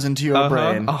that goes into your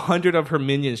brain. 100 of her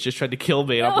minions just tried to kill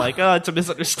me. And I'm like, oh, it's a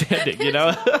misunderstanding, you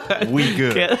know? We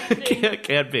good.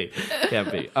 Can't be.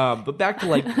 But back to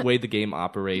like the way the game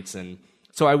operates, and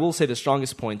so I will say the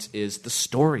strongest points is the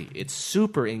story. It's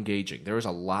super engaging. There is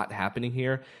a lot happening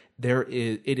here.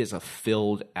 It is a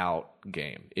filled out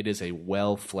game. It is a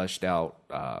well fleshed out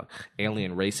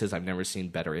alien races. I've never seen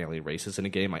better alien races in a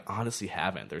game. I honestly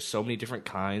haven't. There's so many different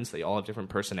kinds. They all have different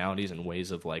personalities and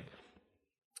ways of like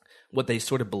what they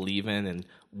sort of believe in, and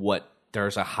what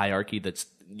there's a hierarchy that's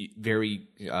very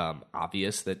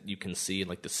obvious that you can see in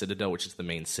like the Citadel, which is the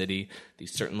main city.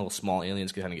 These certain little small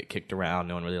aliens kind of get kicked around.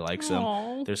 No one really likes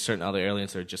them. There's certain other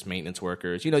aliens that are just maintenance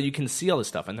workers. You know, you can see all this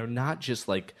stuff, and they're not just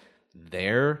like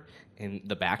there in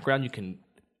the background. You can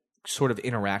sort of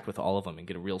interact with all of them and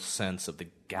get a real sense of the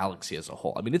galaxy as a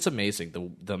whole. I mean, it's amazing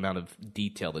the amount of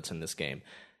detail that's in this game.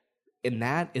 And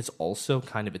that is also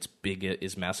kind of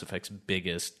is Mass Effect's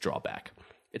biggest drawback.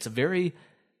 It's a very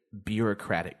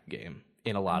bureaucratic game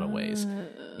in a lot of ways.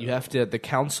 You have to, the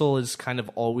council is kind of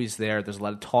always there. There's a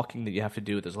lot of talking that you have to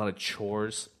do. There's a lot of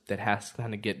chores that has to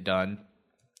kind of get done,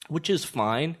 which is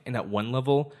fine. And at one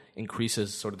level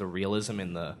increases sort of the realism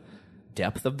and the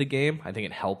depth of the game. I think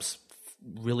it helps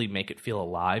really make it feel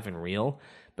alive and real.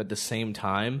 But at the same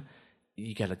time,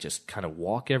 you got to just kind of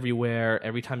walk everywhere.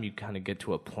 Every time you kind of get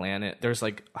to a planet, there's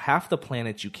like half the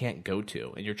planets you can't go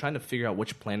to, and you're trying to figure out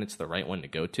which planet's the right one to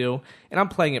go to. And I'm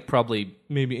playing it probably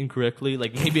maybe incorrectly.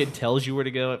 Like maybe it tells you where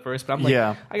to go at first, but I'm like,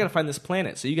 I got to find this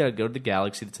planet. So you got to go to the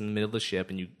galaxy that's in the middle of the ship,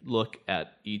 and you look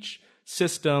at each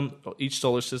system, each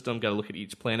solar system, got to look at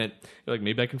each planet. You're like,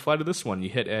 maybe I can fly to this one. You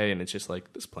hit A, and it's just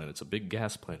like, this planet's a big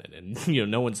gas planet, and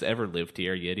no one's ever lived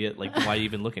here, you idiot. Like, why are you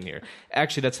even looking here?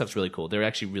 Actually, that stuff's really cool. They're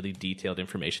actually really detailed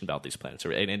information about these planets,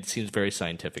 and it seems very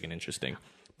scientific and interesting.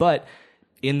 But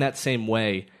in that same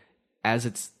way,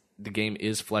 as the game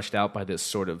is fleshed out by this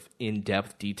sort of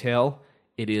in-depth detail,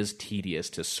 it is tedious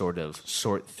to sort of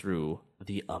sort through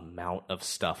the amount of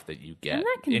stuff that you get. And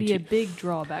that can be a big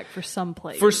drawback for some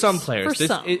players. For some players.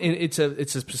 It's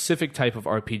a specific type of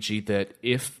RPG that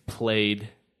if played,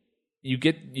 you're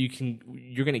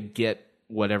going to get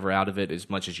whatever out of it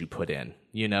as much as you put in.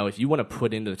 If you want to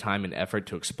put into the time and effort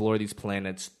to explore these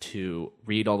planets, to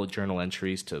read all the journal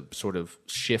entries, to sort of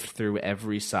shift through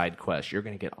every side quest, you're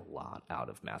going to get a lot out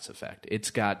of Mass Effect. It's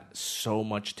got so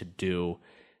much to do,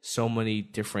 so many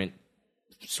different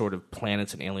sort of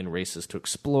planets and alien races to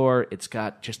explore. It's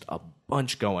got just a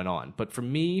bunch going on. But for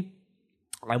me,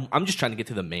 I'm just trying to get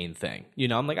to the main thing.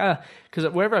 I'm like,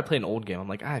 because wherever I play an old game, I'm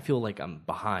like, I feel like I'm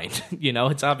behind.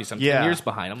 It's obvious I'm 10 years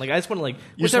behind. I'm like, I just want to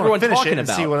what's everyone talking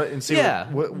about? See what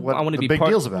I want to be big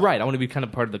deal's about. Right, I want to be kind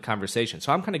of part of the conversation.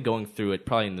 So I'm kind of going through it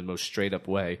probably in the most straight up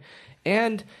way.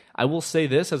 And I will say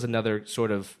this as another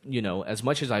sort of, as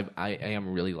much as I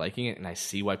am really liking it and I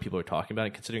see why people are talking about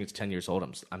it, considering it's 10 years old,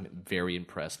 I'm very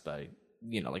impressed by,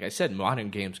 like I said,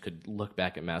 modern games could look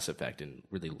back at Mass Effect and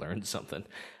really learn something.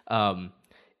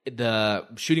 The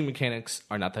shooting mechanics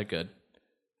are not that good.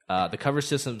 The cover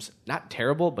system's not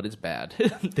terrible, but it's bad.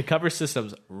 The cover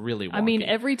system's really wonky. I mean,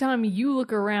 every time you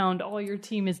look around, all your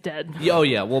team is dead. Oh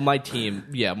yeah, well my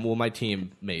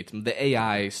teammates, the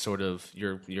AI sort of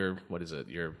your what is it?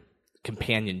 Your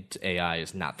companion AI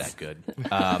is not that good.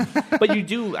 But you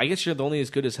do, I guess you're only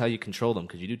as good as how you control them,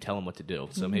 because you do tell them what to do.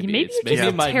 So maybe you're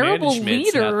just my a terrible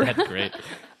management's leader. not that great.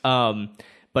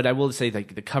 But I will say,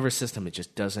 like, the cover system, it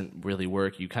just doesn't really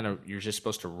work. You're just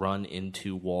supposed to run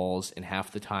into walls, and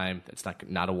half the time that's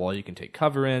not a wall you can take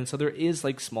cover in. So there is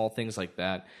like small things like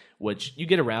that, which you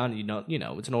get around.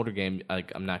 It's an older game.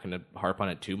 Like, I'm not going to harp on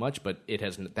it too much, but it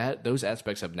has those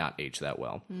aspects have not aged that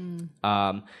well.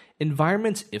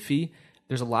 Environment's iffy.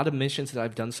 There's a lot of missions that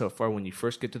I've done so far when you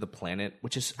first get to the planet,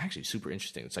 which is actually super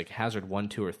interesting. It's like Hazard 1,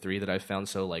 2, or 3 that I've found.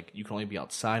 So like you can only be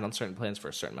outside on certain planets for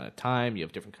a certain amount of time. You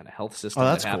have different kind of health system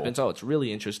that happens. Cool. Oh, it's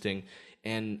really interesting.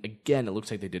 And again, it looks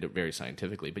like they did it very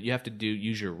scientifically. But you have to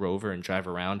use your rover and drive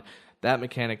around. That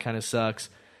mechanic kind of sucks.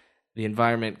 The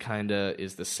environment kind of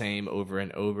is the same over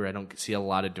and over. I don't see a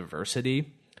lot of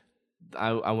diversity.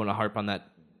 I want to harp on that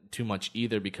too much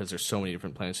either, because there's so many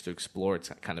different planets to explore. It's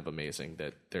kind of amazing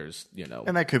that there's,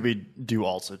 and that could be due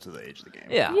also to the age of the game.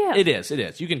 Yeah. It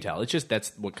is. You can tell. It's just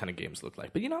that's what kind of games look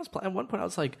like. But at one point I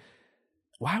was like,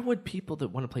 why would people that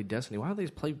want to play Destiny, why don't they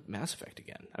just play Mass Effect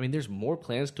again? I mean, there's more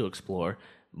planets to explore,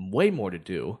 way more to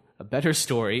do, a better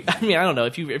story. I mean, I don't know,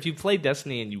 if you play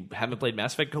Destiny and you haven't played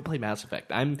Mass Effect, go play Mass Effect.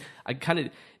 Mass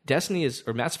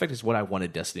Effect is what I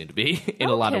wanted Destiny to be in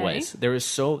a lot of ways.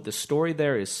 The story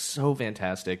there is so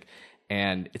fantastic,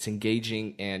 and it's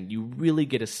engaging, and you really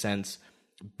get a sense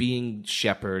being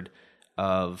Shepard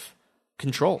of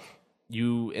control.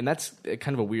 And that's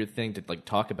kind of a weird thing to like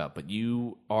talk about, but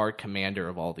you are commander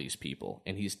of all these people,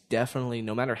 and he's definitely,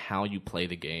 no matter how you play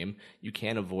the game, you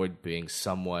can't avoid being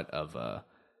somewhat of a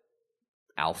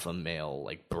alpha male,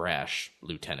 like brash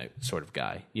lieutenant sort of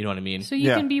guy. You know what I mean? So you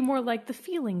can be more like the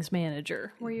feelings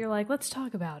manager, where you're like, let's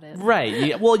talk about it. Right.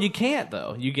 Yeah. Well, you can't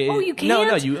though. You can't?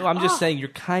 No. I'm just saying you're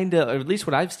kind of, or at least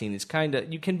what I've seen is kind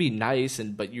of, you can be nice,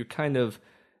 but you're kind of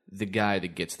the guy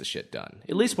that gets the shit done.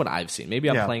 At least what I've seen. Maybe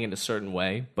I'm playing it a certain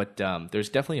way, but there's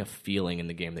definitely a feeling in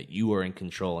the game that you are in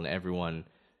control and everyone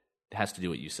has to do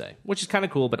what you say, which is kind of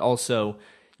cool, but also,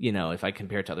 if I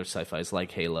compare it to other sci-fis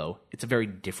like Halo, it's a very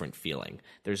different feeling.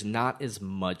 There's not as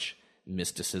much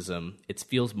mysticism. It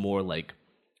feels more like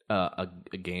a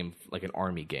game, like an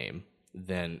army game,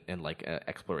 than in like an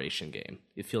exploration game.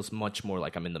 It feels much more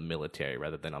like I'm in the military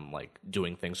rather than I'm like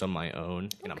doing things on my own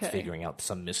and I'm figuring out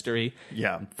some mystery.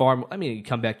 Yeah. You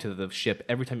come back to the ship,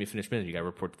 every time you finish mission, you got to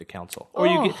report to the council. Or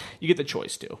you get the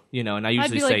choice to, and I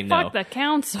usually say no. Fuck the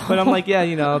council. But I'm like,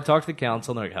 I'll talk to the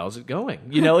council, and they're like, how's it going?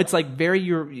 It's like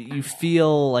you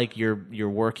feel like you're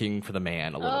working for the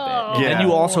man a little bit. Yeah. And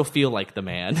you also feel like the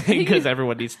man because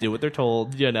everyone needs to do what they're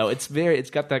told. It's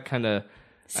got that kind of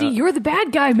See, you're the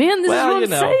bad guy, man. This well, is what you I'm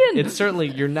know, saying. it's certainly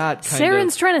you're not.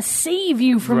 Saren's trying to save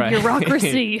you from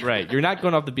bureaucracy. Right. You're not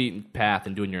going off the beaten path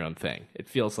and doing your own thing. It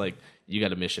feels like you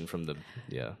got a mission from the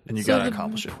And you So got to the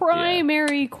accomplish it.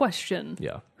 primary question.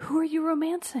 Yeah. Who are you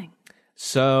romancing?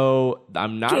 So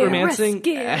I'm not Garrus, romancing.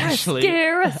 Garrus, Actually,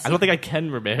 Garrus. I don't think I can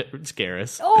romance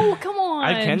Garrus. Oh, come on.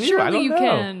 I can. Surely I don't you know.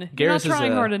 can. You're not Garrus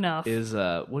trying hard enough. Is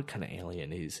what kind of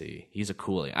alien is he? He's a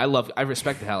cool alien. I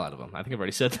respect the hell out of him. I think I've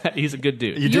already said that. He's a good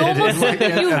dude. You did. almost, Like, you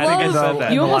I think I love, said that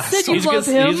in you the almost last said you He's a love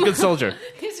good, him. He's a good soldier.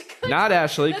 He's a good- Not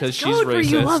Ashley because That's she's code for racist.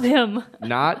 you love him.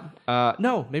 Not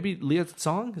no, maybe Leah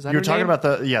Song. Is that You're her talking name? about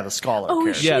the scholar Oh, character.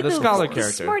 is she Yeah, the scholar the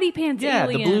character. Smarty pants Yeah,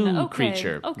 the alien. blue Okay,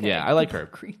 creature. Okay. Yeah, I like her.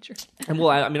 Creature. And well,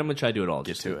 I mean, I'm gonna try to do it all.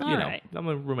 Just to it. You know, Alright. I'm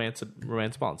gonna romance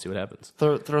ball and see what happens.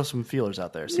 Throw some feelers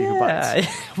out there. See who bites.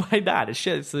 Why not?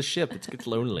 It's the ship. It gets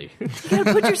lonely. You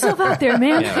gotta put yourself out there,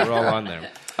 man. Yeah, we're all on there.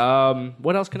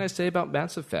 What else can I say about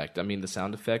Mass Effect? I mean, the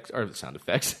sound effects are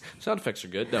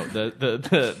good. No,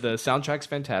 the soundtrack's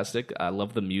fantastic. I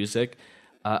love the music.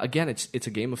 Again, it's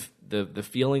a game of the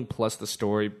feeling plus the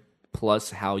story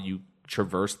plus how you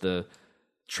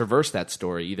traverse that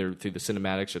story either through the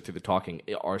cinematics or through the talking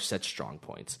are such strong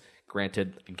points.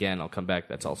 Granted, again, I'll come back.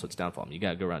 That's also its downfall. I mean, you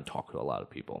got to go around and talk to a lot of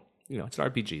people. You know, it's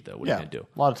an RPG though. What are you Yeah, gonna do?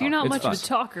 a lot of You're time. not It's much fun. of a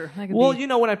talker. That could Well, be- you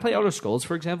know, when I play Outer Scrolls,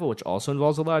 for example, which also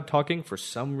involves a lot of talking, for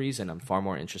some reason I'm far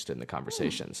more interested in the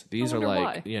conversations. These are wonder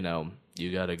like, why. you know,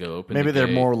 you got to go open. Maybe the they're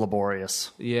gate. more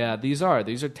laborious. Yeah, these are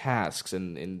tasks,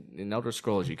 and in Elder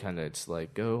Scrolls, you kind of it's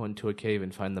like go into a cave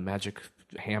and find the magic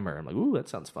hammer. I'm like, ooh, that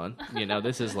sounds fun. You know,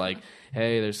 this is like,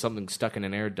 hey, there's something stuck in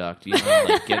an air duct. You know,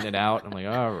 like getting it out. I'm like,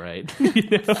 all right,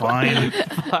 Fine.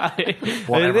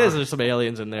 and it is. There's some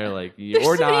aliens in there, like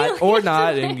or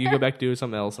not, and you go back to do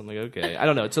something else. I'm like, okay, I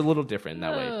don't know. It's a little different in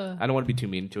that way. I don't want to be too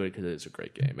mean to it because it's a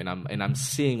great game, and I'm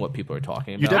seeing what people are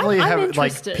talking about. You definitely I'm have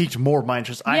like interested. piqued more of my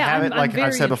interest. I Yeah, have I'm- it, like I'm I've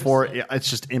very said before. interested. It's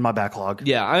just in my backlog.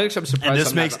 Yeah, I'm surprised. And this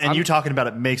I'm makes not, and I'm- you talking about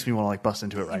it makes me want to like bust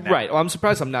into it right now. Right. Well, I'm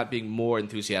surprised I'm not being more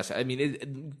enthusiastic. I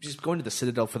mean, just going to the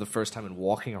Citadel for the first time and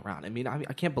walking around. I mean,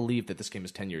 I can't believe that this game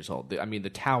is 10 years old. I mean, the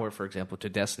tower, for example, to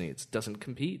Destiny, it doesn't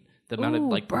compete. The amount of Ooh,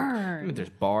 like, burn. I mean, there's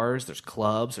bars, there's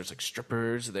clubs, there's like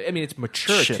strippers. I mean, it's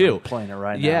mature Shit, too. I'm playing it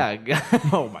right now. Yeah.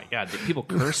 Oh my god, people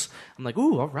curse. I'm like,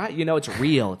 ooh, all right. You know, it's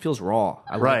real. It feels raw.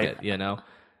 I Right. like it. You know.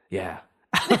 Yeah.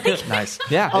 Nice.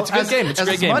 Yeah, it's a good game. It's a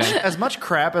great game, man. As much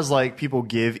crap as like people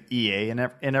give EA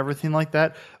and everything like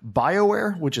that,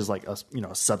 BioWare, which is like a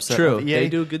subset True. of EA, They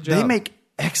do a good They job. make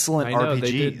excellent I know, RPGs.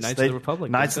 they did Knights of the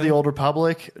Republic, Knights didn't of the they? Old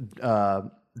Republic,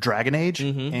 Dragon Age,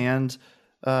 and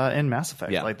Mass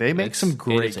Effect. Yeah. Like they make some It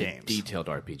great is a games. detailed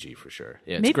RPG for sure.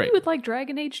 Yeah, it's Maybe great. you would like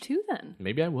Dragon Age 2 then.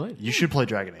 Maybe I would. You should play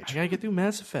Dragon I Age. gotta get through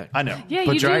Mass Effect. I know. Yeah,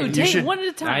 but you Dragon, do. you Take should, one at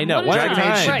a time. I know, One one at a Dragon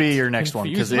time. Age should Right. be your next one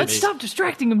because Confusing. Let's it's. stop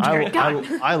distracting him, Jared. God.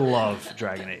 I love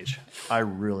Dragon Age. I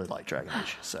really like Dragon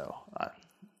Age, so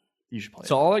you should play it.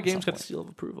 So all our at games some got a seal of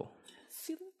approval.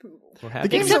 Seal of approval. We're happy.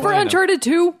 games Except for Playing them. Uncharted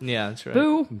 2. Yeah, that's right.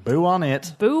 Boo. Boo on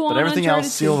it. Boo But on everything Uncharted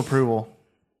else, seal 2. of approval.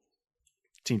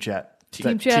 Team chat.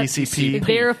 Team chat. TCP.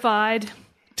 Verified.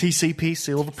 TCP,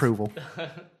 seal of approval.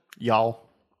 Y'all.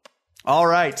 All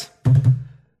right.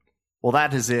 Well,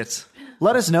 that is it.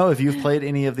 Let us know if you've played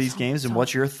any of these games and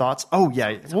what's your thoughts. Oh,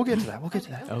 yeah. We'll get to that.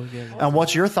 Oh yeah. And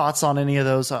what's your thoughts on any of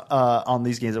those, on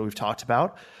these games that we've talked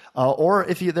about? Or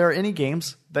if there are any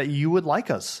games that you would like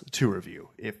us to review,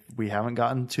 if we haven't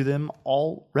gotten to them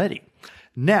already.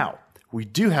 Now, we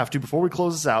do have to, before we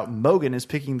close this out, Mogan is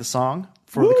picking the song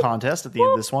for the contest at the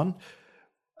end of this one.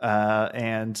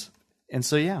 And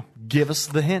so, yeah, give us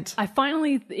the hint.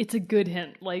 It's a good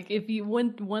hint. Like, if you,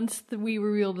 once we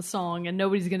reveal the song, and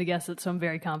nobody's going to guess it, so I'm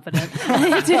very confident.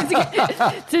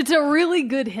 It's a really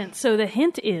good hint. So the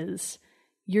hint is,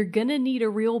 you're going to need a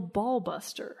real ball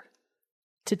buster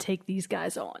to take these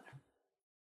guys on.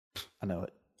 I know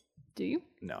it. Do you?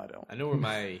 No, I don't. I know where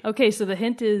my Okay, so the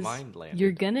hint is, Mind landed.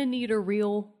 you're going to need a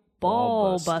real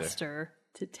ball Ball buster. buster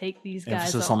to take these guys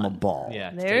Emphasis on. on the ball.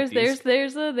 yeah. There's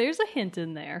a hint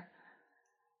in there.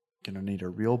 Gonna need a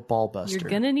real ball buster. You're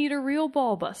gonna need a real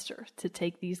ball buster to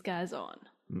take these guys on.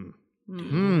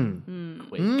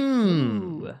 Quake.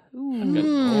 Ooh.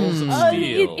 Balls of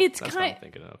steel. it's That's kind- what I'm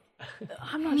thinking of.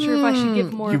 I'm not sure if I should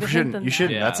give more You of a hint shouldn't. than You that.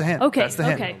 shouldn't. Yeah. That's a hint. Okay, That's the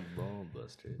hint. okay. Ball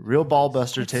buster. Real ball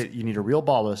buster. You need a real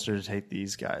ball buster to take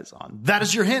these guys on. That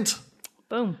is your hint,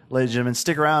 Boom. ladies and gentlemen.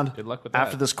 Stick around. Good luck with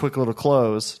after that. this quick little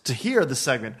close to hear the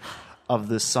segment of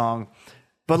this song.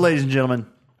 But, ladies and gentlemen,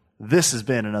 this has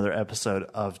been another episode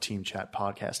of Team Chat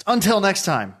Podcast. Until next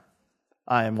time,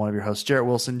 I am one of your hosts, Jarrett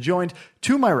Wilson, joined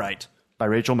to my right by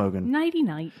Rachel Mogan, Nighty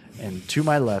night. and to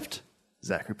my left,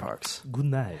 Zachary Parks. Good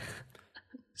night.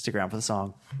 Stick around for the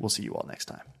song. We'll see you all next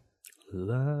time.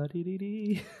 La dee dee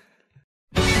dee.